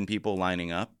American people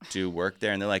lining up to work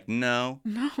there?" And they're like, "No."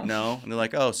 And they're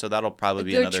like, "Oh, so that'll probably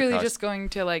be another." They're truly cost. just going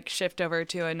to like shift over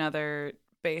to another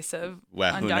base of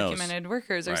undocumented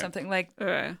workers or something like.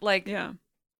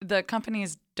 the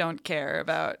companies don't care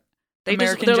about They're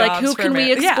American like, jobs who for can we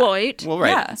America. Yeah. exploit? Well, right.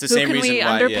 Yeah. It's the Who same can reason we why.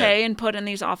 underpay Yeah. and put in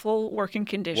these awful working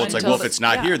conditions? Well, it's like, Until well, if it's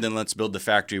not yeah. here, then let's build the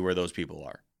factory where those people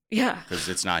are. Yeah. Because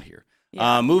it's not here.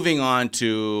 Yeah. Moving on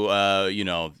to,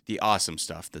 the awesome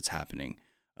stuff that's happening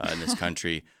in this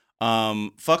country.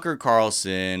 Fucker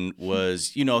Carlson was,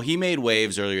 he made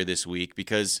waves earlier this week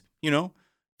because,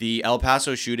 the El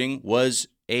Paso shooting was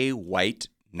a white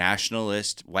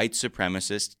nationalist, white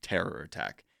supremacist terror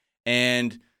attack.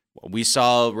 And we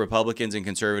saw Republicans and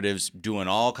conservatives doing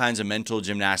all kinds of mental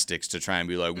gymnastics to try and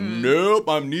be like, nope,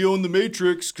 I'm Neo in the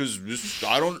Matrix because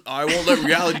I won't let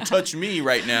reality touch me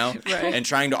right now. Right. And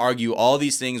trying to argue all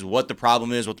these things, what the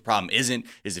problem is, what the problem isn't.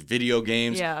 Is it video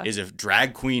games? Yeah. Is it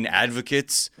drag queen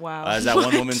advocates? Wow. As that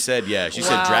one woman said. Yeah, she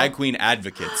said Wow. drag queen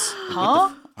advocates.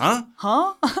 Huh?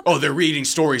 Huh? Oh, they're reading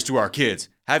stories to our kids.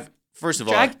 First of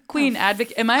all, Drag queen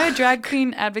advocate. Am I a drag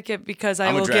queen advocate because I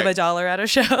I'm a will drag- give $1 at a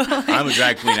show? I'm a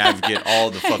drag queen advocate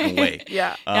all the fucking way.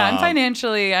 Yeah. Yeah,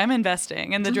 I'm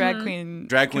investing in the drag queen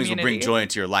Drag queens will bring community. joy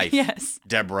into your life. Yes.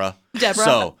 Deborah. Deborah.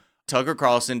 So, Tucker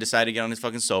Carlson decided to get on his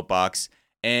fucking soapbox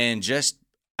and just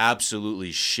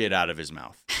absolutely shit out of his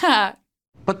mouth.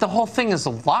 But the whole thing is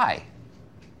a lie.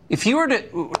 If you were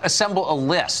to assemble a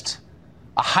list,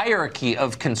 a hierarchy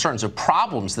of concerns, of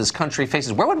problems this country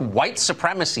faces, where would white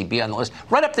supremacy be on the list?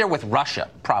 Right up there with Russia,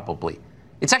 probably.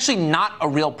 It's actually not a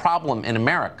real problem in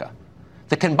America.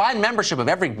 The combined membership of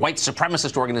every white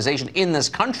supremacist organization in this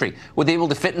country, would they be able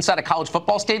to fit inside a college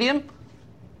football stadium?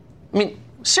 I mean,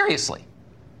 seriously.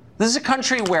 This is a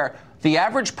country where the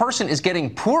average person is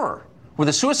getting poorer, where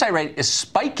the suicide rate is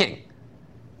spiking.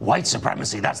 White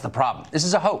supremacy, that's the problem. This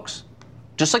is a hoax.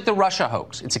 Just like the Russia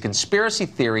hoax. It's a conspiracy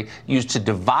theory used to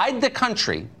divide the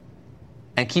country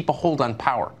and keep a hold on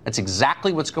power. That's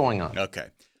exactly what's going on. Okay.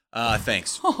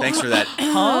 Thanks. Thanks for that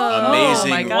Oh amazing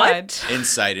my God.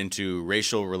 insight into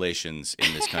racial relations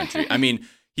in this country. I mean,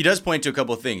 he does point to a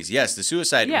couple of things. Yes, the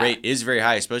suicide Yeah. rate is very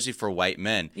high, especially for white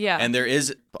men. Yeah. And there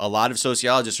is a lot of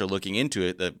sociologists are looking into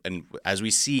it. And as we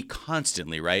see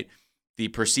constantly, right, the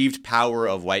perceived power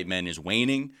of white men is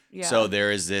waning. Yeah. So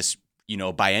there is this,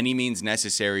 by any means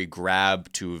necessary grab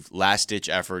to last-ditch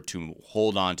effort to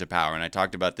hold on to power. And I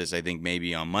talked about this, I think,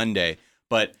 maybe on Monday.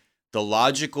 But the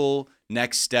logical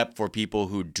next step for people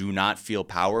who do not feel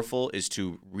powerful is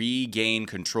to regain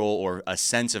control or a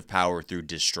sense of power through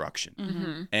destruction.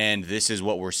 Mm-hmm. And this is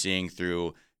what we're seeing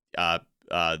through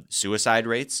suicide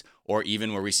rates, or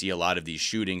even where we see a lot of these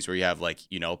shootings where you have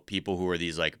people who are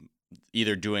these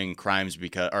either doing crimes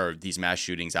or these mass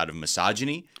shootings out of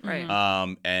misogyny,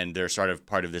 Right. and they're sort of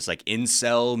part of this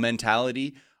incel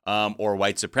mentality, or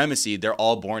white supremacy. They're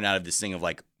all born out of this thing of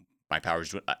my power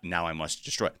is now I must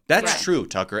destroy. That's Right. true,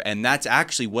 Tucker, and that's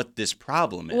actually what this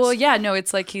problem is. Well, yeah, no,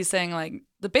 it's like he's saying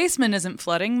the basement isn't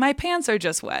flooding, my pants are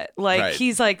just wet. Right.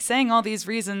 He's saying all these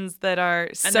reasons that are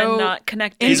And so then not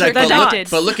connected. He's like, the dots.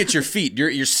 but look at your feet.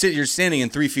 You're standing in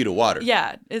 3 feet of water.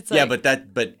 Yeah, it's Yeah,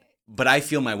 but I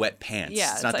feel my wet pants.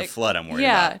 Yeah, it's not it's the flood I'm worried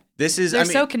yeah, about. This is they're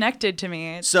so connected to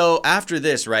me. So after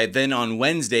this, right, then on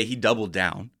Wednesday, he doubled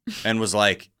down and was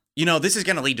like, this is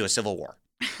going to lead to a civil war.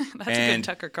 That's a and- good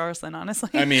Tucker Carlson, honestly.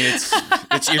 I mean,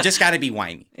 it's you just got to be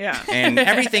whiny. Yeah. And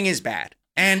everything is bad.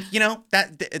 And,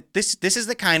 this is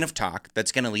the kind of talk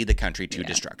that's going to lead the country to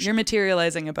destruction. You're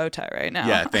materializing a bow tie right now.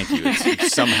 Yeah, thank you.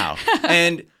 It's somehow.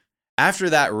 And after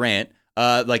that rant,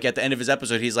 at the end of his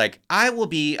episode, he's like, I will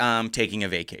be taking a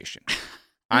vacation.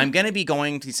 I'm going to be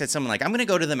he said something like, I'm going to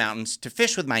go to the mountains to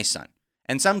fish with my son.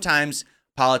 And sometimes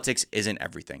politics isn't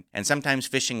everything. And sometimes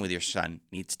fishing with your son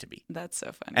needs to be. That's so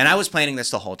funny. And I was planning this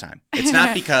the whole time. It's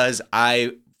not because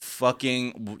I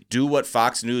fucking do what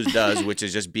Fox News does, which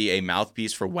is just be a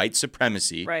mouthpiece for white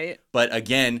supremacy. Right. But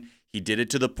again, he did it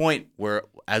to the point where,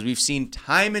 as we've seen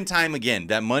time and time again,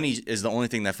 that money is the only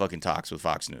thing that fucking talks with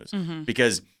Fox News. Mm-hmm.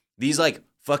 Because these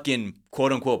fucking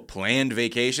quote unquote planned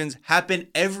vacations happen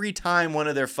every time one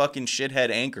of their fucking shithead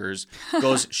anchors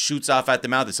shoots off at the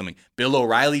mouth at something. Bill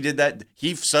O'Reilly did that.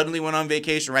 He suddenly went on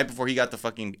vacation right before he got the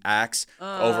fucking axe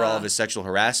over all of his sexual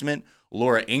harassment.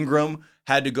 Laura Ingraham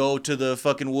had to go to the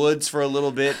fucking woods for a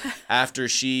little bit after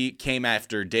she came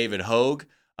after David Hogue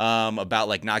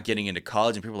about not getting into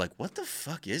college, and people were like, what the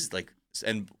fuck is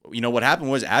and what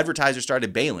happened was advertisers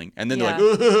started bailing, and then they're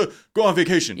like, go on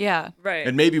vacation. Yeah. Right.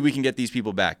 And maybe we can get these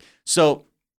people back. So,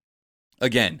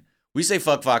 again, we say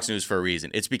fuck Fox News for a reason.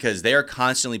 It's because they are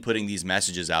constantly putting these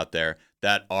messages out there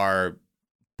that are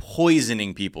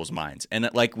poisoning people's minds. And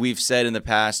like we've said in the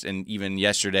past and even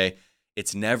yesterday,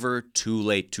 it's never too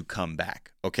late to come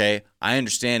back, okay? I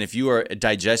understand if you are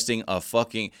digesting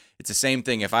it's the same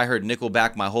thing. If I heard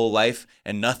Nickelback my whole life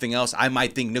and nothing else, I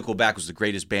might think Nickelback was the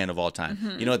greatest band of all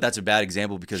time. You know what? That's a bad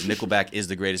example because Nickelback is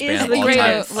the greatest band of all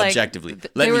time, objectively.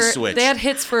 Let me switch. They had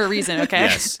hits for a reason, okay?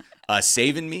 Yes.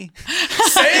 Saving Me.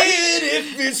 Saying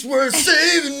if it's worth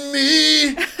saving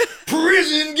me,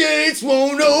 prison gates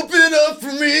won't open up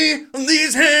for me.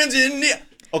 These hands in the...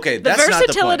 Okay, the that's not the point.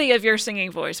 versatility of your singing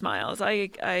voice, Miles. I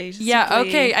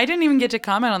okay. I didn't even get to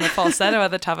comment on the falsetto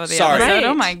at the top of the Sorry. episode. Right.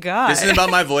 Oh my god. This isn't about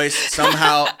my voice.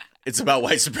 Somehow, it's about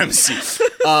white supremacy.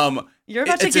 You're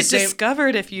about to get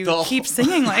discovered if you keep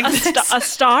singing like this. A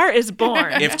star is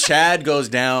born. If Chad goes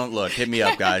down, look, hit me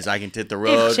up, guys. I can hit the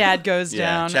road. If Chad goes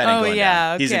down. Chad ain't going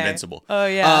down. Okay. He's invincible. Oh,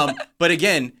 yeah. But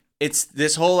again, it's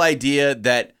this whole idea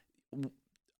that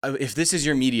if this is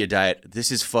your media diet, this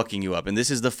is fucking you up. And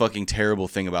this is the fucking terrible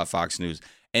thing about Fox News.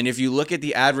 And if you look at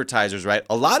the advertisers, right,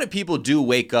 a lot of people do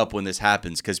wake up when this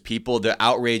happens because the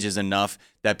outrage is enough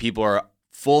that people are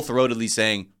full-throatedly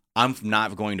saying, I'm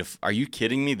not going to, are you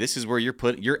kidding me? This is where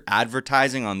you're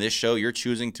advertising on this show. You're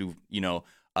choosing to,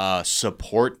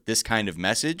 support this kind of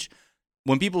message.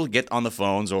 When people get on the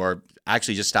phones or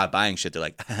actually just stop buying shit, they're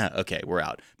like, okay, we're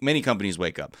out. Many companies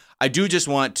wake up. I do just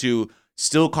want to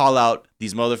still call out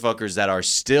these motherfuckers that are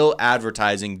still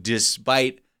advertising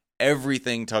despite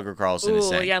everything Tucker Carlson is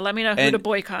saying. Yeah, let me know who to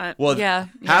boycott. Well,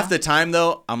 half the time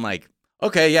though, I'm like,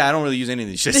 okay, yeah, I don't really use any of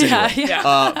these shits anyway.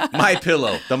 Yeah. My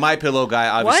Pillow, the My Pillow guy,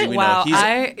 obviously we know. This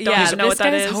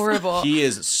guy is horrible. He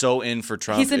is so in for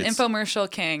Trump. He's an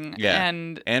infomercial king. Yeah,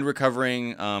 and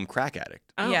recovering crack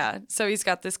addict. Oh. Yeah, so he's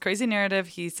got this crazy narrative.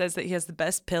 He says that he has the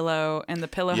best pillow, and the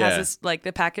pillow has this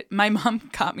the packet. My mom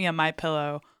got me a My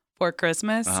Pillow for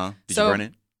Christmas. Did you burn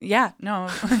it? Yeah, no.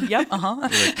 Yep,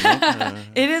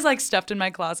 It is like stuffed in my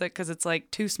closet because it's like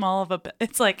too small of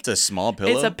it's a small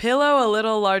pillow? It's a pillow a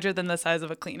little larger than the size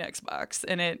of a Kleenex box,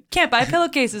 and it can't buy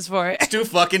pillowcases for it. It's too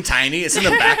fucking tiny. It's in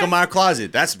the back of my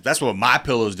closet. That's what My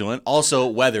Pillow's doing.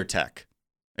 Also, WeatherTech.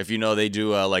 If you know, they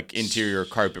do like interior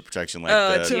carpet protection,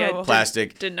 like the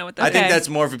plastic. Didn't know what that I think that's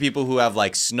more for people who have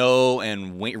like snow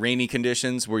and rainy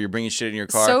conditions where you're bringing shit in your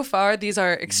car. So far, these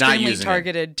are extremely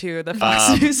targeted to the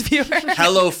Fox News viewer.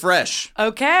 HelloFresh.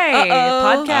 Okay,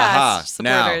 podcast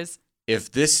supporters. Now,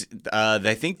 if this,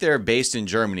 I think they're based in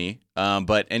Germany,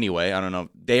 but anyway, I don't know.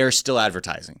 They are still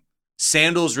advertising.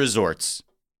 Sandals Resorts.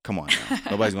 Come on now.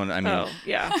 Nobody's going to,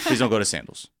 please don't go to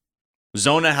Sandals.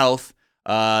 Zona Health.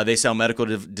 They sell medical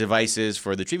devices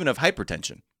for the treatment of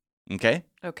hypertension. Okay.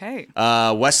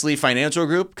 Wesley Financial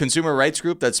Group, consumer rights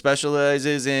group that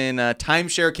specializes in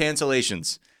timeshare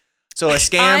cancellations. So a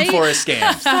scam for a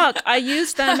scam. Fuck, I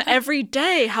use them every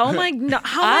day. How am I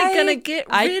gonna get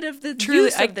rid of the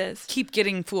use of this? I keep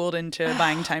getting fooled into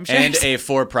buying timeshares. And a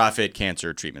for-profit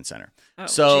cancer treatment center.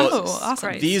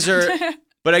 Awesome. These are.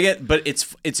 But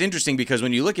it's interesting because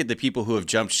when you look at the people who have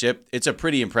jumped ship, it's a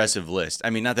pretty impressive list. I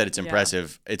mean, not that it's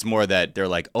impressive. It's more that they're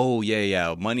like, oh,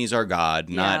 yeah, money's our god.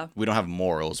 We don't have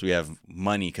morals. We have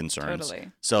money concerns.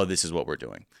 Totally. So this is what we're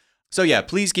doing. So, yeah,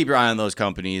 please keep your eye on those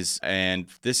companies. And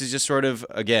this is just sort of,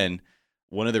 again,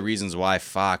 one of the reasons why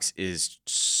Fox is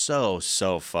so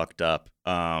fucked up.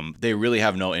 They really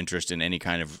have no interest in any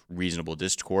kind of reasonable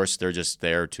discourse. They're just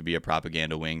there to be a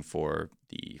propaganda wing for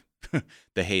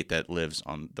the hate that lives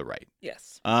on the right.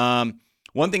 Yes.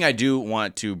 One thing I do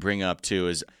want to bring up, too,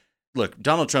 is, look,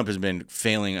 Donald Trump has been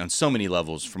failing on so many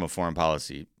levels from a foreign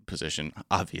policy position,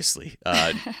 obviously.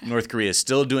 North Korea is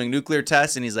still doing nuclear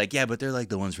tests, and he's like, yeah, but they're like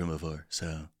the ones from before,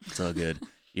 so it's all good.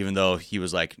 Even though he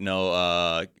was like,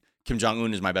 no, Kim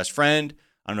Jong-un is my best friend.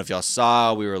 I don't know if y'all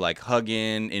saw, we were like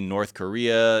hugging in North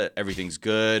Korea. Everything's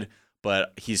good,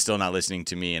 but he's still not listening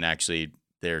to me, and actually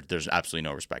there's absolutely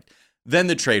no respect. Then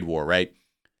the trade war, right?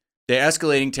 They're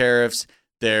escalating tariffs.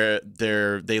 They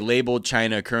labeled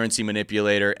China a currency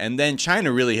manipulator. And then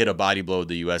China really hit a body blow with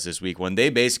the U.S. this week when they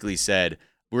basically said,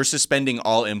 we're suspending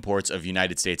all imports of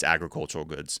United States agricultural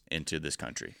goods into this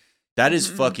country. That is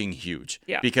fucking huge.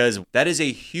 Yeah. Because that is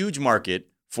a huge market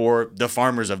for the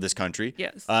farmers of this country.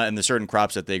 Yes. And the certain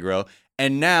crops that they grow.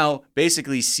 And now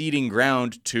basically ceding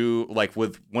ground to, like,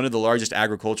 with one of the largest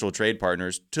agricultural trade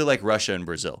partners to, like, Russia and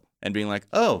Brazil. And being like,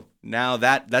 oh, now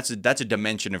that's a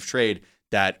dimension of trade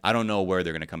that I don't know where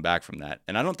they're going to come back from that.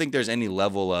 And I don't think there's any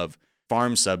level of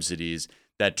farm subsidies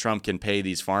that Trump can pay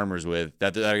these farmers with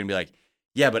that they're going to be like,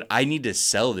 yeah, but I need to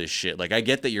sell this shit. Like, I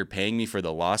get that you're paying me for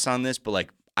the loss on this, but,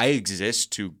 like, I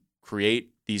exist to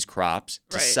create these crops,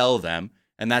 to sell them,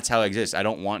 and that's how I exist. I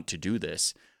don't want to do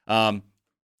this. And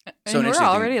we're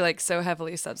already, like, so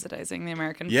heavily subsidizing the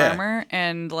American farmer,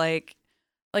 and, like,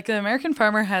 Like the American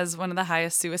farmer has one of the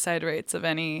highest suicide rates of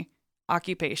any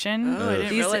occupation. Oh, I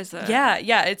didn't realize that.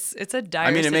 Yeah, it's a dire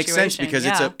I mean, it makes sense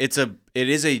situation. because it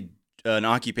is an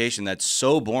occupation that's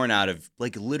so born out of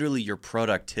like literally your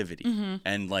productivity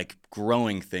and like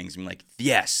growing things. I'm like,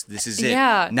 yes, this is it.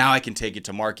 Yeah. Now I can take it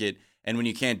to market. And when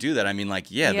you can't do that, I mean, like,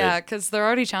 Yeah, because they're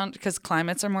already challenged because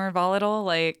climates are more volatile.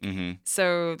 Like, Mm-hmm.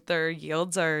 so their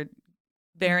yields are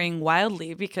varying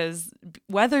wildly because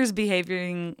weather's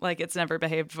behaving like it's never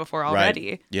behaved before already.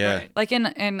 Right. Yeah. Right. Like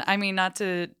in I mean, not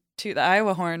to toot the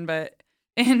Iowa horn, but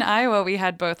in Iowa we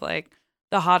had both like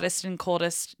the hottest and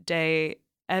coldest day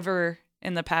ever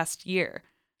in the past year.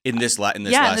 In this last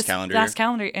calendar last year?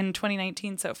 calendar in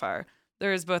 2019 so far.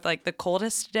 There was both like the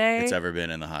coldest day. It's ever been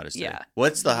and the hottest day. Yeah.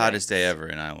 What's the Right. hottest day ever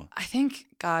in Iowa? I think,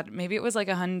 God, maybe it was like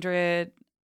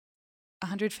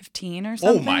 115 or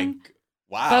something. Oh my!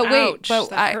 Wow. But wait, Ouch, but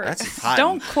that hurts. That's hot.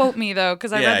 don't quote me though,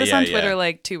 because I Yeah, read this yeah, on Twitter yeah.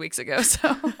 like 2 weeks ago.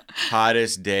 So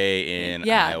Hottest day in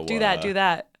yeah, Iowa. do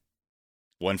that.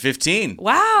 115.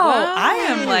 Wow, I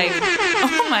am like,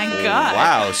 oh my God.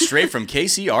 Wow, straight from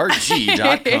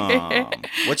KCRG.com.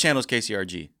 What channel is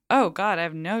KCRG? Oh God, I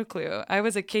have no clue. I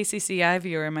was a KCCI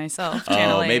viewer myself.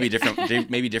 Channel Oh, 8. maybe different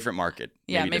market.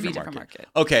 Yeah, maybe different market.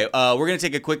 Okay, we're going to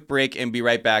take a quick break and be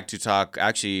right back to talk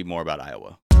actually more about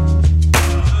Iowa.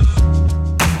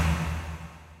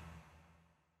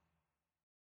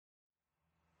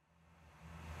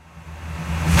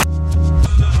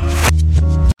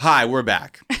 Hi, we're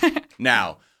back.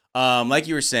 Now, like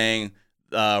you were saying,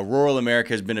 rural America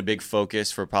has been a big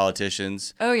focus for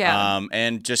politicians. Oh, yeah.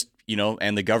 And just,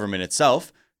 and the government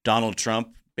itself. Donald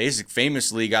Trump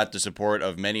famously got the support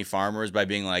of many farmers by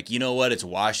being like, you know what, it's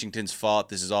Washington's fault.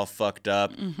 This is all fucked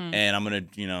up. Mm-hmm. And I'm going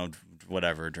to,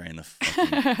 whatever, drain the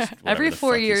fucking, Every the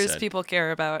 4 fuck he years, said. people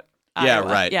care about Yeah,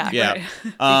 Iowa. right. Yeah, Yeah. right.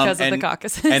 Because of the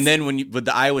caucuses. And then with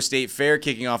the Iowa State Fair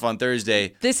kicking off on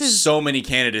Thursday, This is so many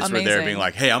candidates were there amazing. being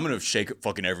like, hey, I'm going to shake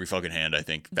fucking every fucking hand I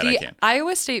think that I the can.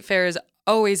 Iowa State Fair is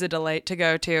always a delight to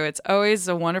go to. It's always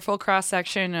a wonderful cross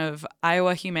section of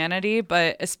Iowa humanity,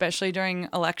 but especially during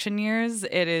election years,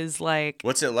 it is like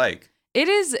What's it like?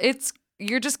 it's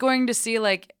you're just going to see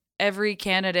like every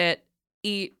candidate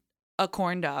eat a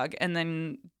corn dog and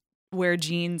then wear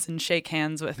jeans and shake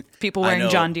hands with people I wearing know.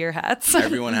 John Deere hats.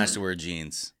 Everyone has to wear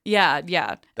jeans. Yeah. And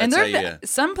That's there how you-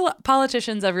 some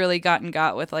politicians have really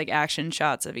got with like action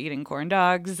shots of eating corn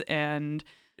dogs and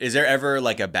Is there ever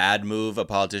like a bad move a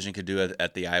politician could do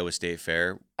at the Iowa State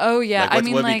Fair? oh yeah, Like, I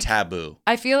mean what would like be taboo?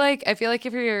 I feel like if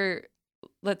you're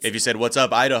If you said, "What's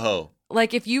up, Idaho?"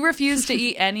 like if you refuse to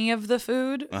eat any of the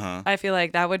food, Uh-huh. I feel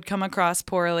like that would come across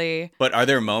poorly. But are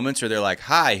there moments where they're like,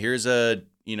 "Hi, here's a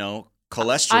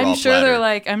cholesterol I'm sure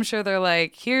platter." they're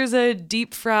like, here's a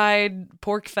deep fried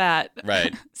pork fat. Right.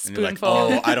 And you're like, spoonful.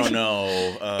 "Oh, I don't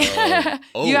know."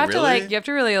 Oh, you have really?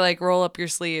 to really like roll up your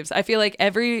sleeves. I feel like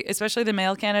especially the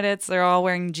male candidates, they're all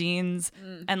wearing jeans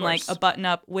and like a button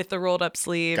up with the rolled up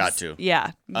sleeves. Got to.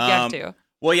 Yeah, you have to.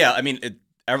 Well, yeah. I mean,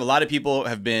 a lot of people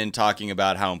have been talking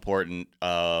about how important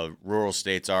rural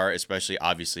states are, especially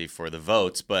obviously for the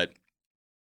votes. But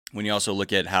when you also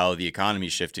look at how the economy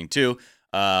is shifting too,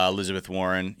 Elizabeth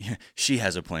Warren, she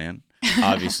has a plan,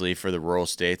 obviously, for the rural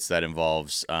states that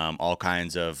involves all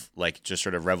kinds of like just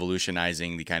sort of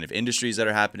revolutionizing the kind of industries that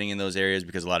are happening in those areas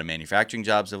because a lot of manufacturing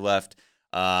jobs have left.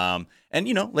 And,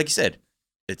 like you said,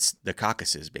 it's the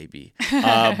caucuses, baby.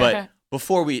 But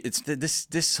before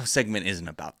this segment isn't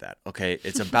about that, okay?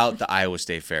 It's about the Iowa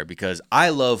State Fair because I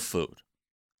love food.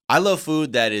 I love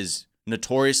food that is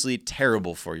notoriously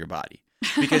terrible for your body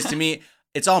because to me,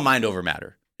 it's all mind over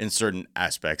matter in certain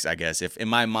aspects, I guess. If in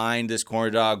my mind this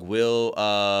corn dog will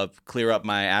clear up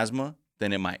my asthma,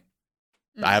 then it might.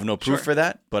 I have no proof for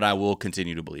that, but I will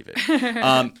continue to believe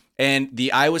it. And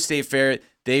the Iowa State Fair,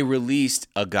 they released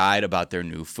a guide about their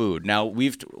new food. Now,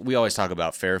 we always talk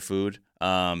about fair food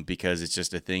because it's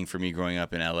just a thing for me growing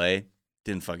up in LA.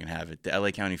 Didn't fucking have it. The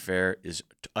LA County Fair is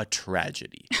a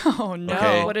tragedy. Oh no!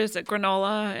 Okay. What is it?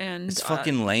 Granola and It's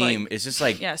fucking lame. It's just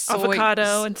like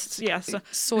avocado and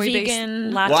soy-based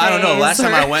vegan. lattes. well, I don't know. Last or-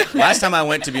 time I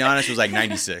went, to be honest, was like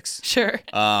 96. Sure.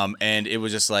 And it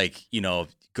was just like,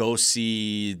 go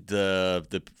see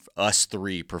the Us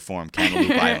 3 perform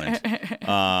Cantaloupe Island.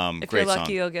 If Great you're lucky,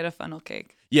 song. you'll get a funnel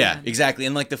cake. Yeah, exactly.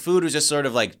 And like the food was just sort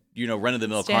of like,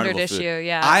 run-of-the-mill Standard carnival issue, food.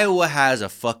 yeah. Iowa has a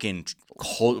fucking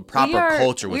proper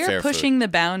culture with we fair are food. pushing the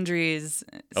boundaries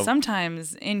Oh.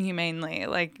 sometimes inhumanely,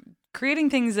 like creating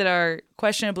things that are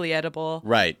questionably edible.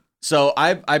 Right. So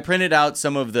I printed out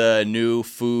some of the new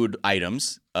food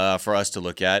items for us to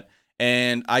look at.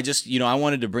 And I just, I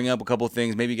wanted to bring up a couple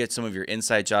things, maybe get some of your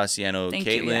insight, Jossie. I know Thank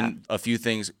you, Caitlin, a few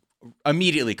things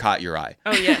immediately caught your eye.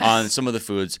 Oh, yes. On some of the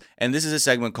foods, and this is a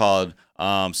segment called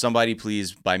 "Somebody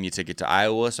Please Buy Me a Ticket to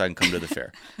Iowa so I can come to the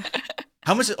fair."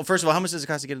 How much? First of all, how much does it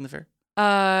cost to get in the fair?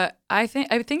 I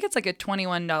think it's like a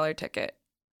 $21 ticket.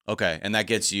 Okay, and that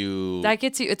gets you.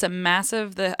 It's a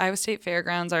massive. The Iowa State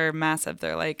Fairgrounds are massive.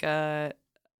 They're like an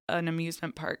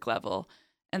amusement park level,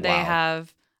 and they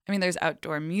have. I mean, there's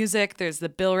outdoor music. There's the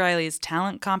Bill Riley's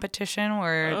talent competition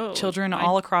where children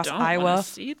all across Iowa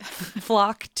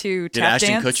flock to tap dance. Did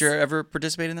Ashton Kutcher ever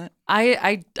participate in that?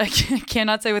 I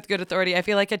cannot say with good authority. I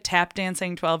feel like a tap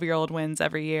dancing 12-year-old wins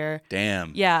every year.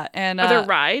 Damn. Yeah, and are there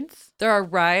rides? There are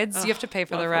rides. You have to pay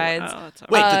for the rides.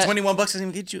 Wait, the $21 doesn't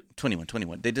even get you 21.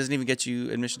 It doesn't even get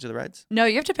you admission to the rides? No,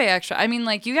 you have to pay extra. I mean,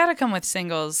 like you got to come with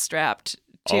singles strapped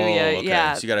to you. Okay.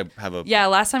 Yeah. So you got to have a. Yeah.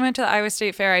 Last time I went to the Iowa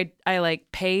State Fair, I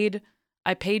paid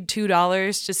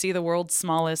 $2 to see the world's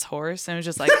smallest horse, and it was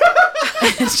just like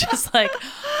it's just like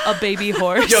a baby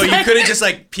horse. Yo, you couldn't just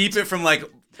like peep it from like.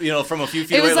 From a few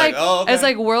feet away, like, oh, okay. It was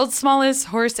like world's smallest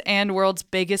horse and world's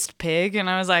biggest pig, and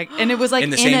I was like, and it was like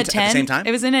in a tent. At the same time?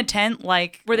 It was in a tent,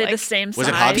 like were they the same size? Was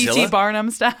it Hodzilla? P.T. Barnum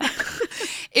style.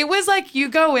 It was like you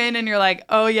go in and you're like,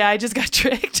 oh yeah, I just got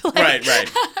tricked. Like,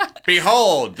 right.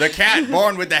 Behold, the cat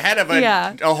born with the head of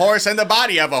a horse and the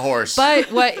body of a horse.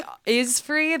 But what is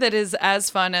free that is as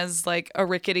fun as like a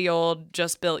rickety old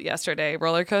just built yesterday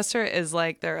roller coaster is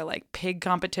like there are like pig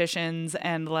competitions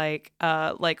and like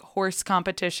horse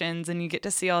competitions, and you get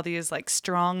to see all these like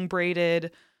strong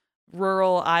braided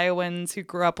rural Iowans who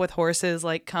grew up with horses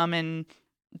like come and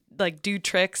like do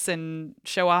tricks and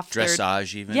show off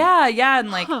dressage even. Yeah,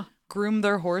 and like groom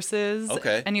their horses.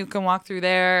 Okay. And you can walk through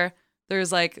there.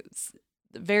 There's like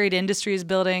varied industries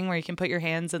building where you can put your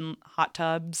hands in hot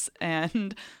tubs.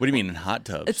 And what do you mean in hot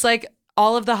tubs? It's like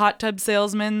all of the hot tub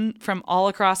salesmen from all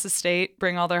across the state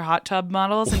bring all their hot tub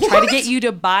models and try to get you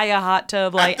to buy a hot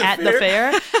tub like at the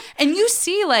fair. And you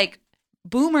see like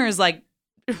boomers like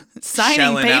signing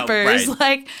Shelling papers, out, right.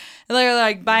 like they're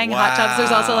like buying hot tubs.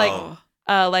 There's also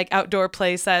like outdoor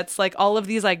play sets, like all of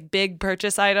these like big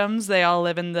purchase items. They all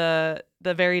live in the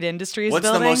varied industries What's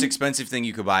building. the most expensive thing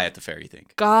you could buy at the fair, you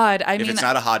think? God, I mean, if it's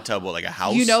not a hot tub, like a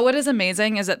house? You know what is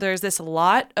amazing is that there's this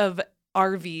lot of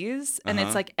RVs, and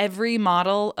it's like every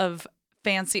model of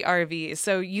fancy RVs.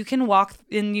 So you can walk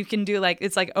and you can do like,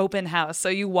 it's like open house. So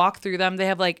you walk through them. They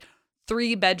have like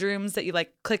 3 bedrooms that you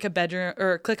like click a bedroom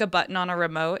or click a button on a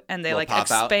remote and they like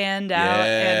expand out.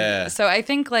 Yeah. And so I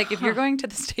think like if you're going to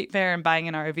the state fair and buying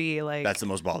an RV, like that's the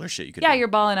most baller shit you could do. Yeah, you're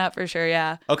balling out for sure.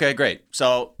 Yeah. Okay, great.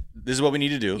 So this is what we need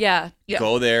to do. Yeah.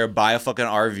 Go there, buy a fucking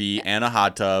RV and a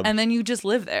hot tub. And then you just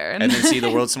live there. And then see the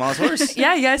world's smallest horse.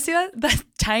 Yeah, you guys see that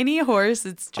tiny horse?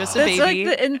 It's just a baby.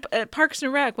 It's like in Parks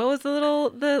and Rec. What was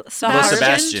the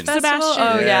Sebastian.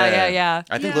 Oh, yeah.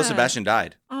 I think Lil Sebastian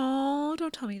died. Oh,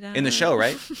 don't tell me that. In the show,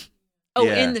 right?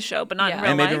 In the show, but not in real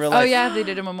and maybe life. in real life. Oh, yeah, they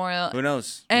did a memorial. Who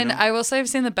knows? And I will say I've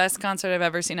seen the best concert I've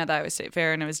ever seen at the Iowa State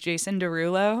Fair, and it was Jason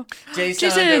Derulo.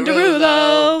 Jason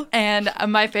Derulo! And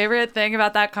my favorite thing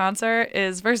about that concert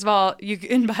is, first of all, you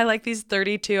can buy like these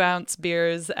 32-ounce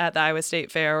beers at the Iowa State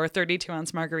Fair or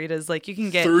 32-ounce margaritas. Like you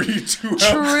can get 32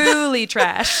 truly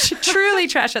trash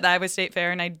at the Iowa State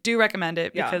Fair, and I do recommend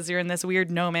it because you're in this weird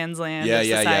no man's land of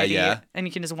society, and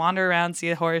you can just wander around, see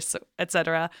a horse,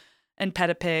 etc., and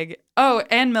pet a pig. Oh,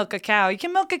 and milk a cow. You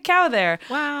can milk a cow there.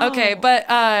 Wow. Okay, but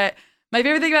my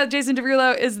favorite thing about Jason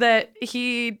Derulo is that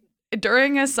he,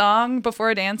 during a song before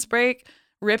a dance break,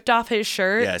 ripped off his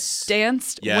shirt,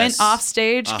 danced, went off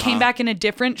stage, came back in a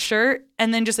different shirt,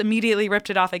 and then just immediately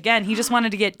ripped it off again. He just wanted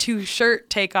to get 2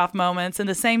 shirt takeoff moments in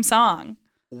the same song.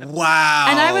 Wow.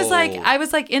 And I was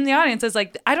like in the audience, I was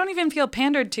like, I don't even feel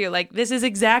pandered to. Like, this is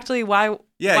exactly why.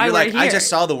 Yeah, why you're we're like, here. I just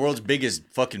saw the world's biggest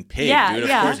fucking pig, dude. Of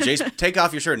course, Jason, take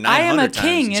off your shirt 900 I am a times.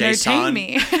 king, Jason. entertain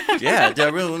me. Yeah,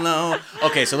 Derulo.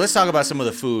 Okay, so let's talk about some of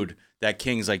the food that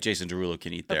kings like Jason Derulo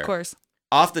can eat there. Of course.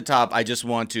 Off the top, I just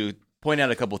want to point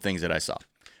out a couple things that I saw.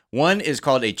 One is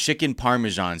called a chicken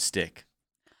parmesan stick.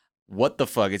 What the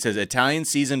fuck? It says Italian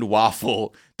seasoned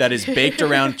waffle that is baked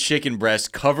around chicken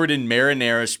breast, covered in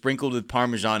marinara, sprinkled with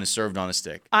parmesan, and served on a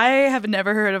stick. I have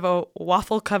never heard of a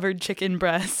waffle covered chicken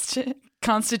breast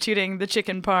constituting the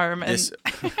chicken parm.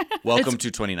 And welcome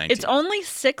to 2019. It's only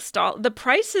 $6. The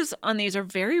prices on these are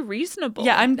very reasonable.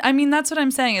 Yeah, I mean that's what I'm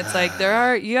saying. It's like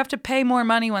you have to pay more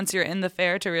money once you're in the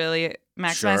fair to really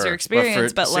maximize your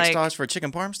experience. But like $6 for a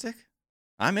chicken parm stick,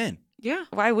 I'm in. Yeah.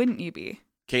 Why wouldn't you be?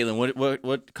 Caitlin,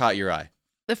 what caught your eye?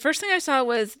 The first thing I saw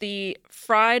was the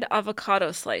fried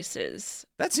avocado slices.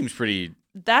 That seems pretty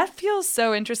That feels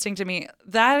so interesting to me.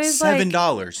 That is $7.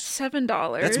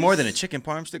 $7. That's more than a chicken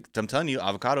parm stick. I'm telling you,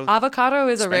 avocado. Avocado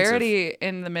is expensive. a rarity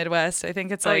in the Midwest. I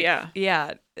think it's like,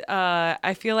 yeah.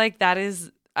 I feel like that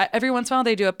is, every once in a while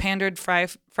they do a pandered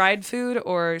fried food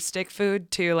or stick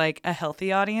food to like a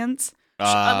healthy audience.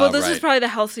 Well, this right. is probably the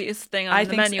healthiest thing on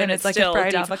the menu, and it's like still a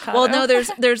fried deep. avocado. Well, no,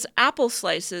 there's apple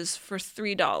slices for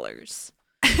 $3.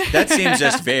 That seems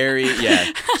just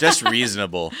just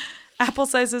reasonable. Apple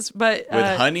slices, but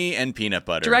With honey and peanut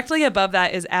butter. directly above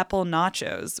that is apple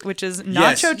nachos, which is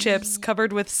nacho chips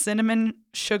covered with cinnamon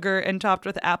sugar and topped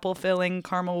with apple filling,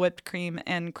 caramel whipped cream,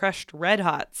 and crushed Red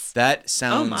Hots. That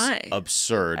sounds my.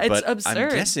 absurd. It's but absurd. I'm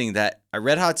guessing that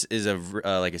Red Hots is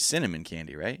like a cinnamon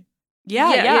candy, right?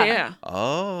 Yeah.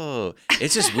 Oh,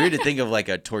 it's just weird to think of like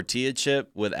a tortilla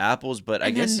chip with apples, but I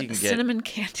guess you can get cinnamon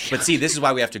candy. But see, this is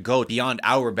why we have to go beyond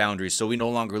our boundaries, so we no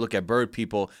longer look at bird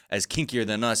people as kinkier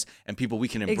than us and people we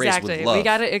can embrace with love. We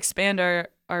got to expand our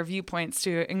viewpoints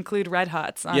to include Red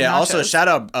Hots on Yeah. nachos. Also, shout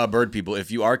out bird people.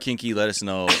 If you are kinky, let us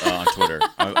know on Twitter.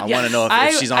 I want to know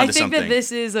if she's onto something. I think that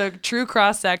this is a true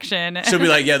cross section. She'll be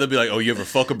like, they'll be like, oh, you ever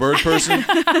fuck a bird person?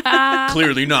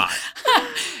 Clearly not.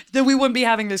 Then we wouldn't be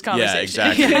having this conversation.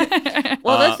 Yeah, exactly.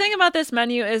 Well, the thing about this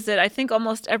menu is that I think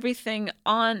almost everything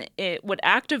on it would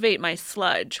activate my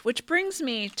sludge, which brings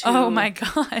me to Oh my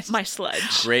god, my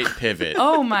sludge. Great pivot.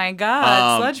 Oh my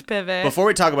god, sludge pivot. Before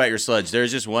we talk about your sludge,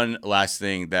 there's just one last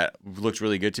thing that looked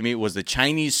really good to me was the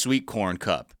Chinese sweet corn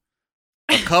cup.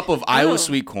 A cup of Iowa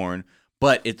sweet corn,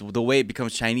 but the way it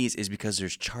becomes Chinese is because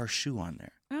there's char siu on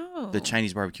there. Oh. The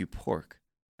Chinese barbecue pork.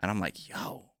 And I'm like,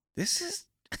 yo, this is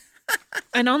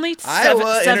And only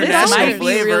Iowa seven international might be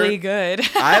flavor. really good.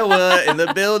 Iowa in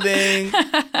the building.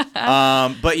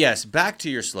 But yes, back to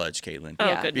your sludge, Caitlin. Oh,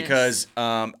 Yeah. goodness. Because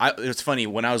it's funny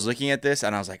when I was looking at this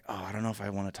and I was like, oh, I don't know if I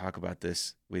want to talk about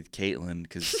this with Caitlin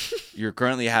because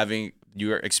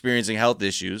you're experiencing health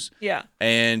issues. Yeah.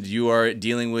 And you are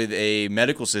dealing with a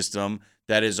medical system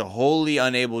that is wholly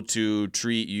unable to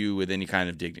treat you with any kind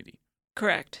of dignity.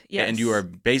 Correct. Yes. And you are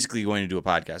basically going to do a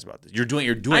podcast about this. You're doing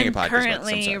a podcast I'm about this.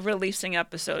 currently I'm sorry. releasing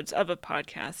episodes of a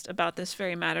podcast about this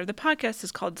very matter. The podcast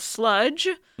is called Sludge,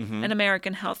 Mm-hmm. an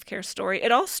American healthcare story.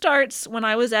 It all starts when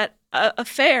I was at a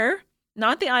fair,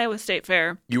 not the Iowa State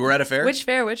Fair, You were at a fair? Which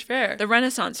fair? Which fair? the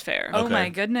Renaissance Fair. Oh Okay. my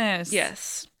goodness.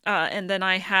 Yes. And then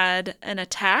I had an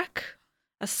attack,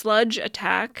 a sludge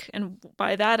attack. And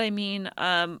by that, I mean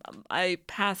I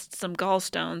passed some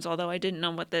gallstones, although I didn't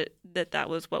know that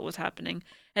was what was happening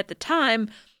at the time.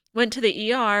 Went to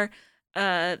the ER.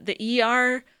 The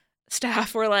ER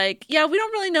staff were like, yeah, we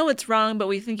don't really know what's wrong, but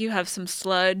we think you have some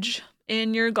sludge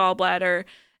in your gallbladder.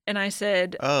 And I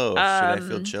said, Oh, should I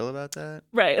feel chill about that?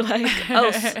 right, like,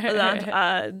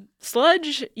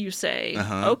 sludge, you say.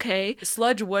 Uh-huh. Okay.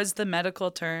 Sludge was the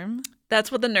medical term.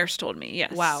 That's what the nurse told me,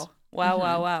 yes. Wow.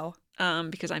 Wow.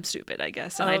 Because I'm stupid, I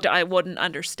guess, and I wouldn't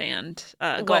understand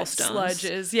What gallstones. sludge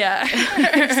is, yeah. So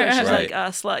she's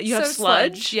Right. like, you have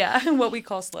sludge? Yeah, what we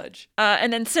call sludge.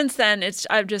 And then since then,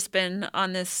 I've just been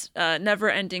on this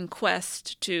never-ending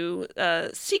quest to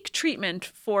seek treatment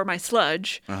for my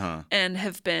sludge, Uh-huh. and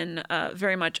have been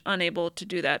very much unable to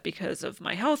do that because of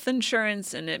my health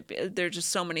insurance, and there's just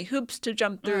so many hoops to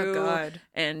jump through, God.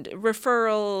 and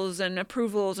referrals and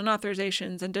approvals and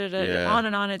authorizations and Yeah. on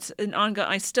and on. It's an ongoing.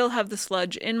 I still have the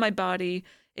sludge in my body.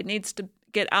 It needs to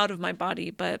get out of my body,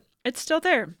 but it's still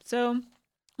there. So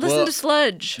listen Well, to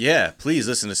sludge. Yeah, please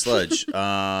listen to Sludge.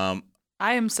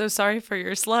 I am so sorry for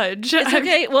your sludge. It's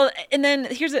okay. Well, and then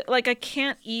here's it. Like, I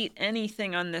can't eat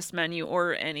anything on this menu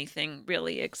or anything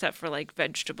really except for like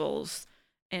vegetables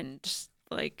and just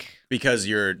like, Because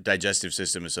your digestive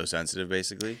system is so sensitive,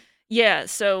 basically. yeah.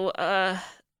 So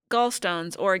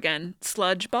gallstones, or again,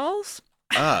 sludge balls,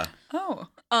 Ah, Oh.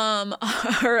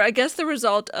 are I guess the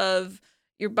result of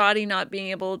your body not being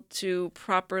able to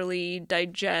properly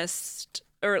digest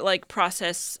or like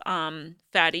process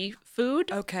fatty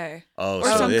food. Okay. oh, Or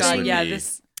so some this kind- would yeah, be.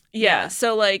 this. Yeah.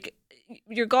 So like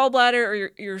your gallbladder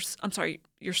or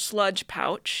your sludge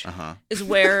pouch Uh-huh. is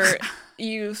where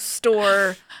you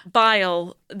store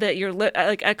bile that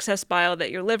like excess bile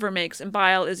that your liver makes, and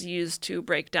bile is used to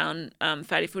break down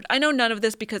fatty food. I know none of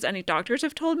this because any doctors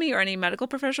have told me or any medical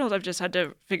professionals. I've just had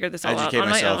to figure this all Educate out on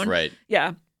myself, my own. right.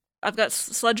 Yeah. I've got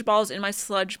sludge balls in my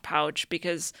sludge pouch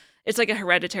because it's like a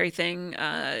hereditary thing.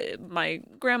 My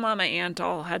grandma, my aunt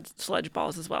all had sludge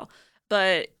balls as well.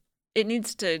 But it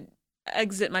needs to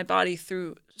exit my body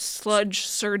through sludge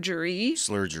surgery.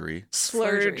 Slurgery,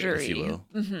 Slurgery. if you will.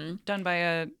 Mm-hmm. Done by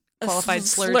a A qualified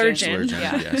slurgeon. surgeon. Slurgeon,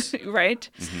 Yeah. yes. Right?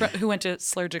 Who went to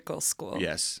surgical school.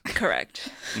 Yes. Correct.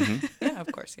 Yeah,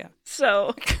 of course, yeah.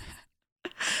 So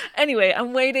Anyway,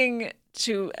 I'm waiting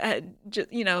to,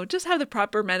 just have the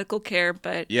proper medical care.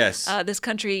 But Yes. this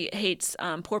country hates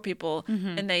poor people,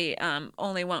 and they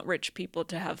only want rich people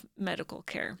to have medical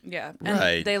care. Yeah. And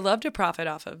Right. they love to profit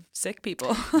off of sick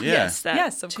people. Yeah. Yes, that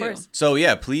Yes, of too. course. So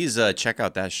yeah, please check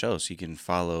out that show so you can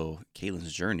follow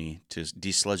Caitlin's journey to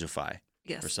desludgify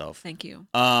Yes, herself. thank you.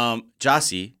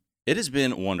 Jossie, it has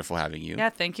been wonderful having you.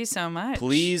 Yeah, thank you so much.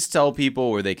 Please tell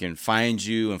people where they can find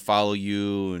you and follow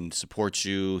you and support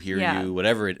you, hear Yeah. you,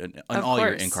 whatever on Of all your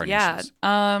course, incarnations.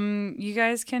 Yeah. You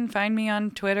guys can find me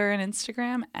on Twitter and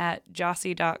Instagram at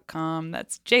jossie.com.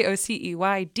 That's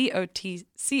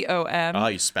JOCEYDOTCOM. Oh,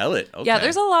 you spell it. Okay. Yeah,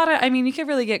 there's a lot of, you can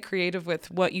really get creative with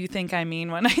what you think I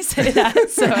mean when I say that.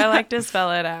 So I like to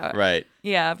spell it out. Right.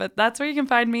 Yeah, but that's where you can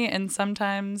find me. And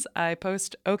sometimes I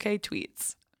post okay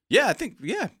tweets. Yeah, I think,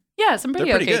 yeah. Yeah, some pretty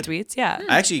They're pretty okay good. tweets. Yeah.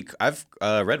 I've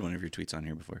read one of your tweets on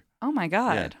here before. Oh my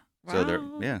God. Yeah. So they're,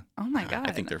 Wow. yeah. Oh my God.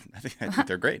 I think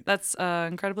they're great. That's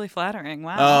incredibly flattering.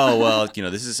 Wow. Oh, well,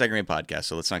 this is a second rate podcast,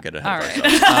 so let's not get ahead All of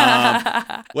right.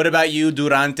 ourselves. What about you,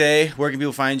 Durante? Where can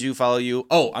people find you, follow you?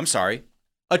 Oh, I'm sorry.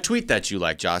 A tweet that you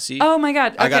like, Jossie. Oh my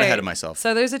God. I got Okay. ahead of myself.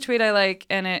 So there's a tweet I like,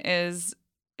 and it is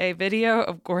a video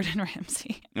of Gordon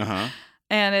Ramsay. Uh-huh.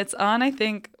 And it's on, I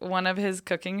think, one of his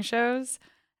cooking shows.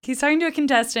 He's talking to a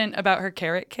contestant about her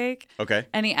carrot cake. Okay.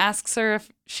 And he asks her if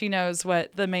she knows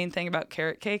what the main thing about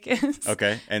carrot cake is.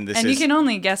 Okay. And this And is... you can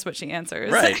only guess what she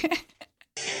answers. Right.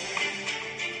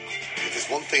 If there's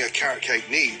one thing a carrot cake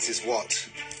needs is what?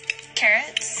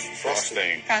 Carrots,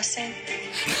 Frosting. frosting.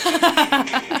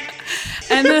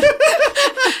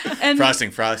 and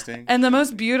Frosting. And the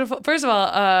most beautiful, first of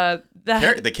all,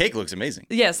 The cake looks amazing.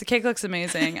 Yes, the cake looks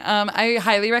amazing. I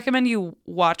highly recommend you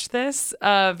watch this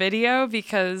video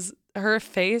because her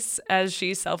face as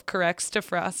she self-corrects to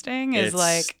frosting is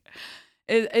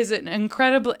is an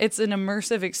incredible. It's an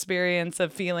immersive experience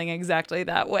of feeling exactly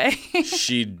that way.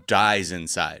 She dies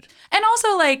inside. And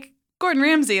also, Gordon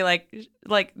Ramsay,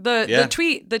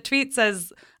 the tweet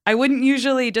says, I wouldn't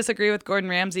usually disagree with Gordon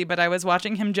Ramsay, but I was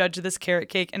watching him judge this carrot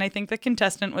cake, and I think the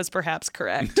contestant was perhaps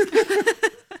correct.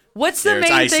 What's the There's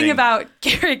main icing. thing about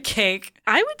carrot cake?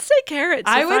 I would say carrots.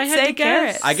 I if would had say to guess.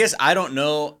 carrots. I guess I don't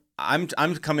know. I'm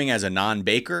coming as a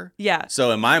non-baker. Yeah.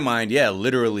 So in my mind, yeah,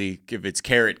 literally, if it's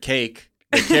carrot cake,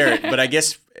 the carrot. But I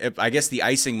guess the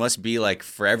icing must be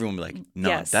for everyone. Be like, no,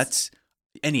 Yes. that's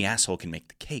any asshole can make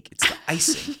the cake. It's the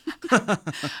icing.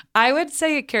 I would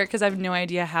say carrot because I have no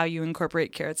idea how you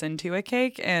incorporate carrots into a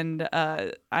cake, and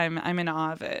I'm in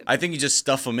awe of it. I think you just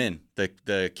stuff them in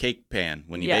the cake pan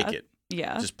when you Yeah. bake it.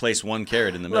 Yeah. Just place one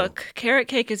carrot in the middle. Look, carrot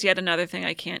cake is yet another thing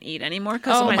I can't eat anymore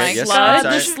because Oh of my my yes, sludge. I'm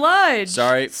God, the sorry. sludge.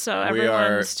 Sorry. So we are.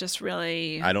 everyone's just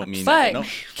really. I don't mean But no,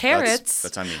 carrots-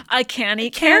 That's on me. I can't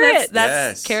eat Carrots. carrots.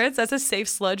 That's Yes. carrots. That's a safe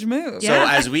sludge move. So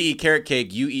as we eat carrot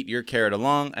cake, you eat your carrot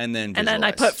along, and then And then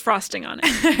I visualize. put frosting on it.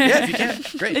 Yeah, if you can.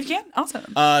 Great. If you can, awesome.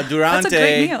 Durante, That's a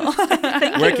great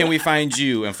meal. where can we find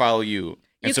you and follow you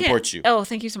and support you? Oh,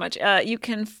 thank you so much. You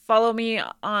can follow me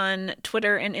on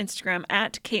Twitter and Instagram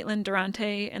at Caitlin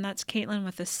Durante, and that's Caitlin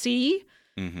with a C.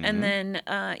 Mm-hmm. And then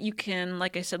you can,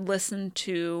 like I said, listen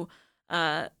to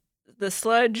the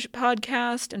Sludge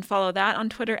Podcast and follow that on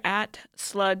Twitter at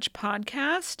Sludge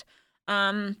Podcast.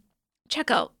 Check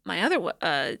out my other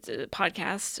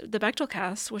podcast, the Bechtel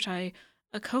Cast, which I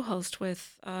co-host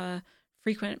with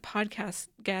frequent podcast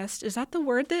guest. Is that the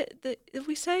word that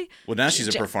we say? Well, now she's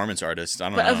a performance artist. I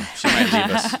don't know. She might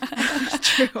leave us.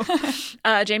 True.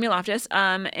 Jamie Loftus.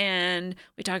 And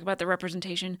we talk about the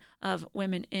representation of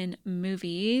women in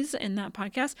movies in that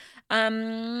podcast.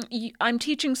 I'm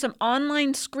teaching some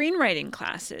online screenwriting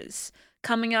classes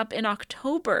coming up in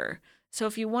October. So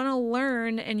if you want to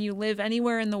learn and you live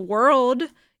anywhere in the world,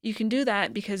 you can do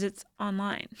that because it's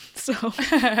online. So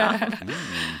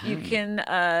you can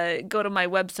go to my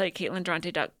website,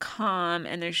 CaitlinDurante.com,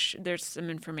 and there's some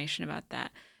information about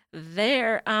that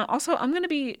there. Also, I'm going to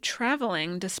be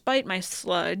traveling despite my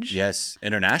sludge. Yes,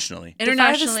 internationally.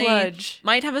 Internationally, Defy the sludge.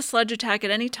 might have a sludge attack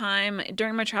at any time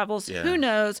during my travels. Yeah. Who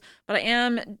knows? But I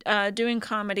am doing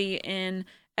comedy in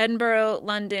Edinburgh,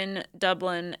 London,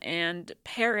 Dublin, and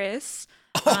Paris.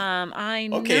 I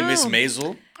know. Okay, Miss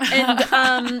Maisel.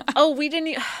 And we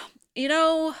didn't.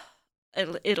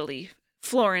 Italy,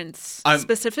 Florence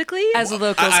specifically. As the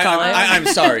locals call it. I'm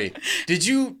sorry. Did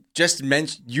you just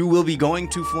mention you will be going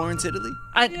to Florence, Italy?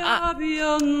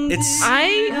 It's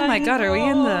Oh my God, are we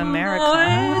in the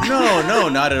Americana? no,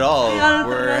 not at all.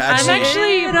 We're I'm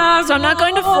actually. so I'm not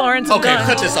going to Florence. I'm Okay, going-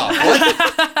 cut this off.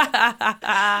 What?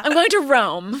 I'm going to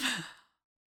Rome.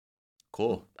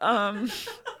 Cool.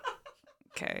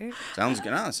 Okay. Sounds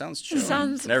good. No, sounds chill.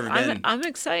 Sounds. Never been. I'm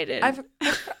excited.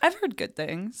 I've heard good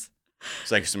things.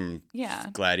 It's like some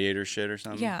gladiator shit or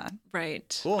something. Yeah.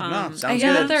 Right. Cool. No, sounds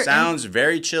hear that good. their Sounds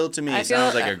very chill to me. I It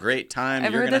sounds feel- like a great time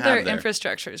I've you're heard gonna that their have there.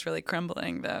 infrastructure is really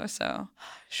crumbling, though. So,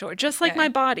 Sure. Just like my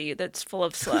body that's full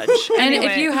of sludge. and if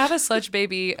Anyway. you have a sludge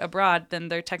baby abroad, then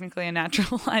they're technically a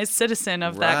naturalized citizen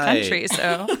of that Right. country.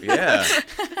 So, Yeah.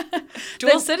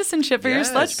 dual citizenship for your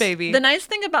sludge Yes. baby. The nice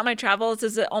thing about my travels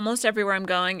is that almost everywhere I'm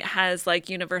going has like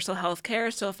universal health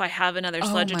care. So if I have another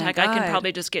sludge my attack, I can God.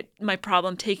 probably just get my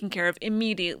problem taken care of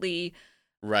immediately.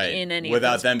 Right. In any of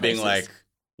Without those them being places. like,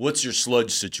 what's your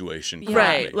sludge situation? Yeah.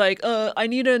 Right. Like, I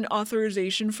need an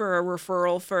authorization for a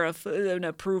referral for an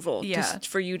approval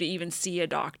for you to even see a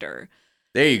doctor.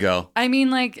 There you go. I mean,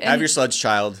 like, Have your sludge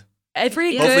child.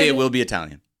 every Hopefully it good will be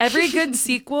Italian. every good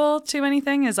sequel to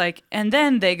anything is like, and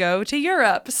then they go to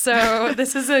Europe. So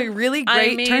this is a really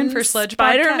great turn for sludge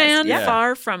Spider-Man podcast. Yeah.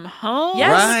 Far From Home.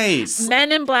 Yes. Right.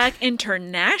 Men in Black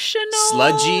International.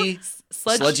 Sludgy.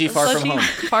 Sludgy Far From Home.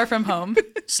 Far From Home.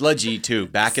 Sludgy too.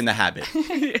 Back in the Habit.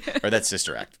 Or that's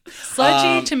Sister Act.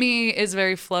 Sludgy to me is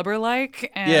very flubber-like.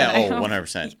 And Yeah. I Oh, hope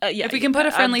 100%. Yeah, if we can put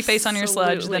a friendly face on your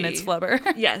sludge, then it's absolutely.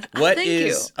 flubber. Yes. What Thank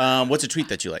is you. what's a tweet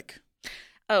that you like?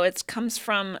 Oh, it comes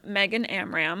from Megan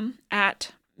Amram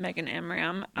at Megan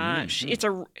Amram. She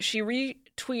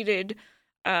retweeted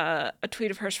a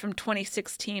tweet of hers from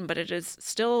 2016, but it is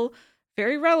still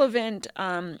very relevant.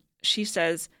 She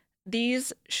says,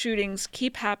 "These shootings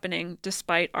keep happening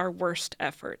despite our worst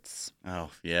efforts." Oh,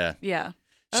 yeah. Yeah.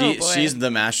 She's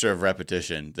the master of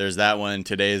repetition. There's that one.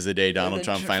 Today is the day Donald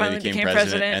Trump finally became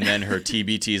president. And then her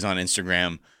TBTs on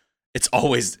Instagram. It's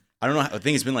always, I don't know, I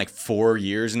think it's been like 4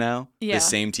 years now. Yeah. The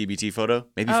same TBT photo.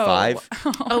 Maybe 5.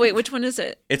 Oh, wait, which one is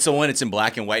it? It's the one, it's in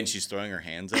black and white and she's throwing her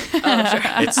hands up. Oh,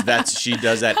 sure. She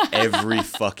does that every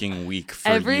fucking week for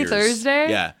Every years. Thursday?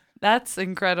 Yeah. That's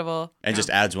incredible. And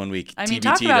just adds 1 week. I mean, TBT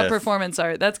talk about to- performance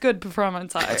art. That's good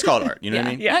performance art. It's called art. You know what I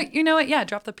mean? Yeah. No, you know what? Yeah,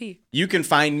 drop the P. You can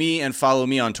find me and follow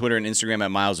me on Twitter and Instagram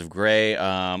at Miles of Gray.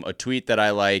 A tweet that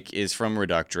I like is from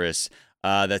Reductress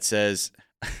that says,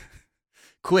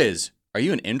 "Quiz: Are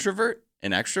you an introvert,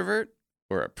 an extrovert,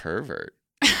 or a pervert?"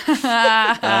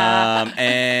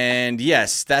 And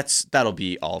yes, that'll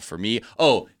be all for me.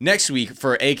 Oh, next week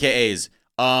for AKAs.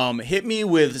 Hit me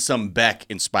with some Beck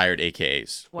inspired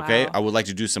AKAs. Okay. Wow. I would like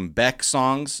to do some Beck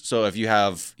songs. So if you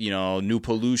have, New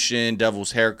Pollution,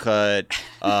 Devil's Haircut,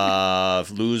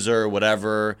 Loser,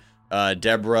 whatever,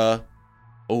 Deborah.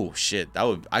 Oh shit.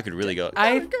 I could really go.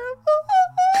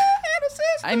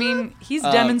 I mean, he's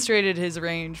demonstrated his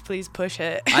range. Please push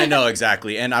it. I know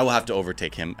exactly, and I will have to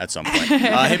overtake him at some point.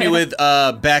 Hit me with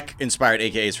Beck inspired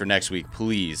AKAs for next week,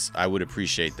 please. I would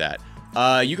appreciate that.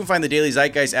 You can find the Daily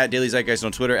Zeitgeist at Daily Zeitgeist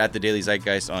on Twitter, at the Daily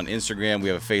Zeitgeist on Instagram. We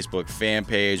have a Facebook fan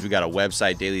page. We got a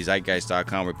website,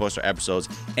 dailyzeitgeist.com, where we post our episodes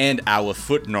and our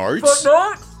footnotes.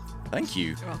 Thank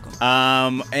you. You're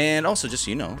welcome. And also, just so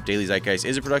you know, Daily Zeitgeist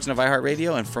is a production of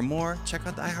iHeartRadio. And for more, check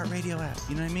out the iHeartRadio app.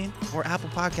 You know what I mean? Or Apple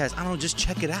Podcasts. I don't know, just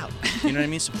check it out. You know what I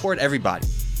mean? Support everybody.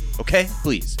 Okay?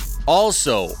 Please.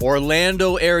 Also,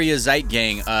 Orlando area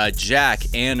Zeitgang, Jack,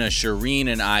 Anna, Shireen,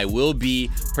 and I will be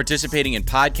participating in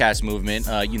Podcast Movement,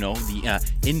 the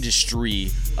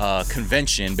industry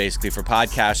convention, basically, for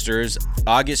podcasters,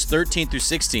 August 13th through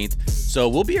 16th. So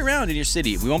we'll be around in your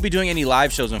city. We won't be doing any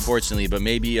live shows, unfortunately, but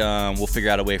maybe we'll figure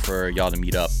out a way for y'all to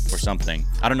meet up or something.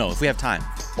 I don't know, if we have time.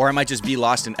 Or I might just be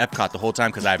lost in Epcot the whole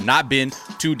time because I have not been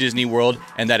to Disney World,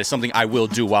 and that is something I will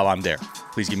do while I'm there.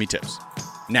 Please give me tips.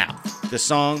 Now, the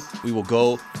song we will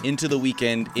go into the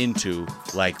weekend into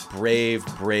like brave,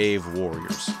 brave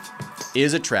warriors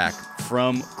is a track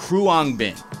from Kruang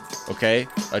Bin, okay?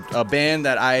 A band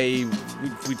that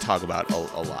we talk about a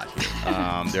lot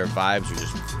here. Their vibes are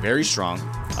just very strong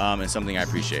and something I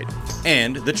appreciate.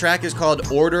 And the track is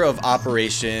called Order of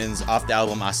Operations off the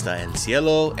album Hasta el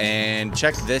Cielo. And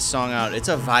check this song out. It's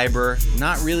a viber.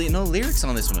 Not really, no lyrics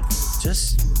on this one.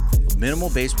 Just minimal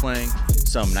bass playing.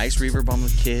 Some nice reverb on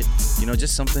the kit,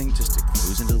 just something just to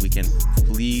cruise into the weekend.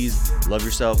 Please love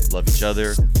yourself, love each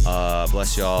other.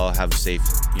 Bless y'all. Have a safe,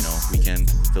 weekend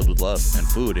filled with love and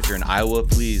food. If you're in Iowa,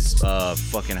 please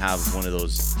fucking have one of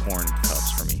those corn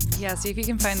cups for me. Yeah, see if you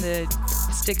can find the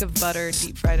stick of butter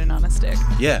deep fried and on a stick.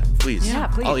 Yeah, please. Yeah,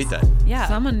 please. I'll eat that. Yeah.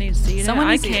 Someone needs to eat Someone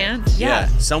it. needs I to eat it. can't. Yeah.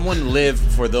 Someone live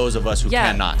for those of us who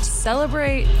cannot.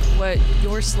 Celebrate what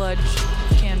your sludge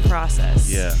can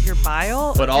process. Yeah. Your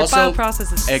bile. But your also bile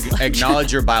processes sludge.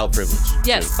 acknowledge your bile privilege.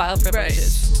 Yes, bile privilege Right.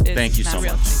 is Thank you not so a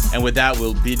real much. thing. And with that,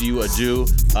 we'll bid you adieu.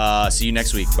 See you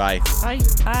next week. Bye. Bye.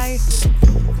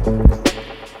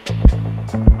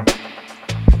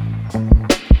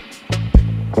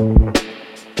 Bye.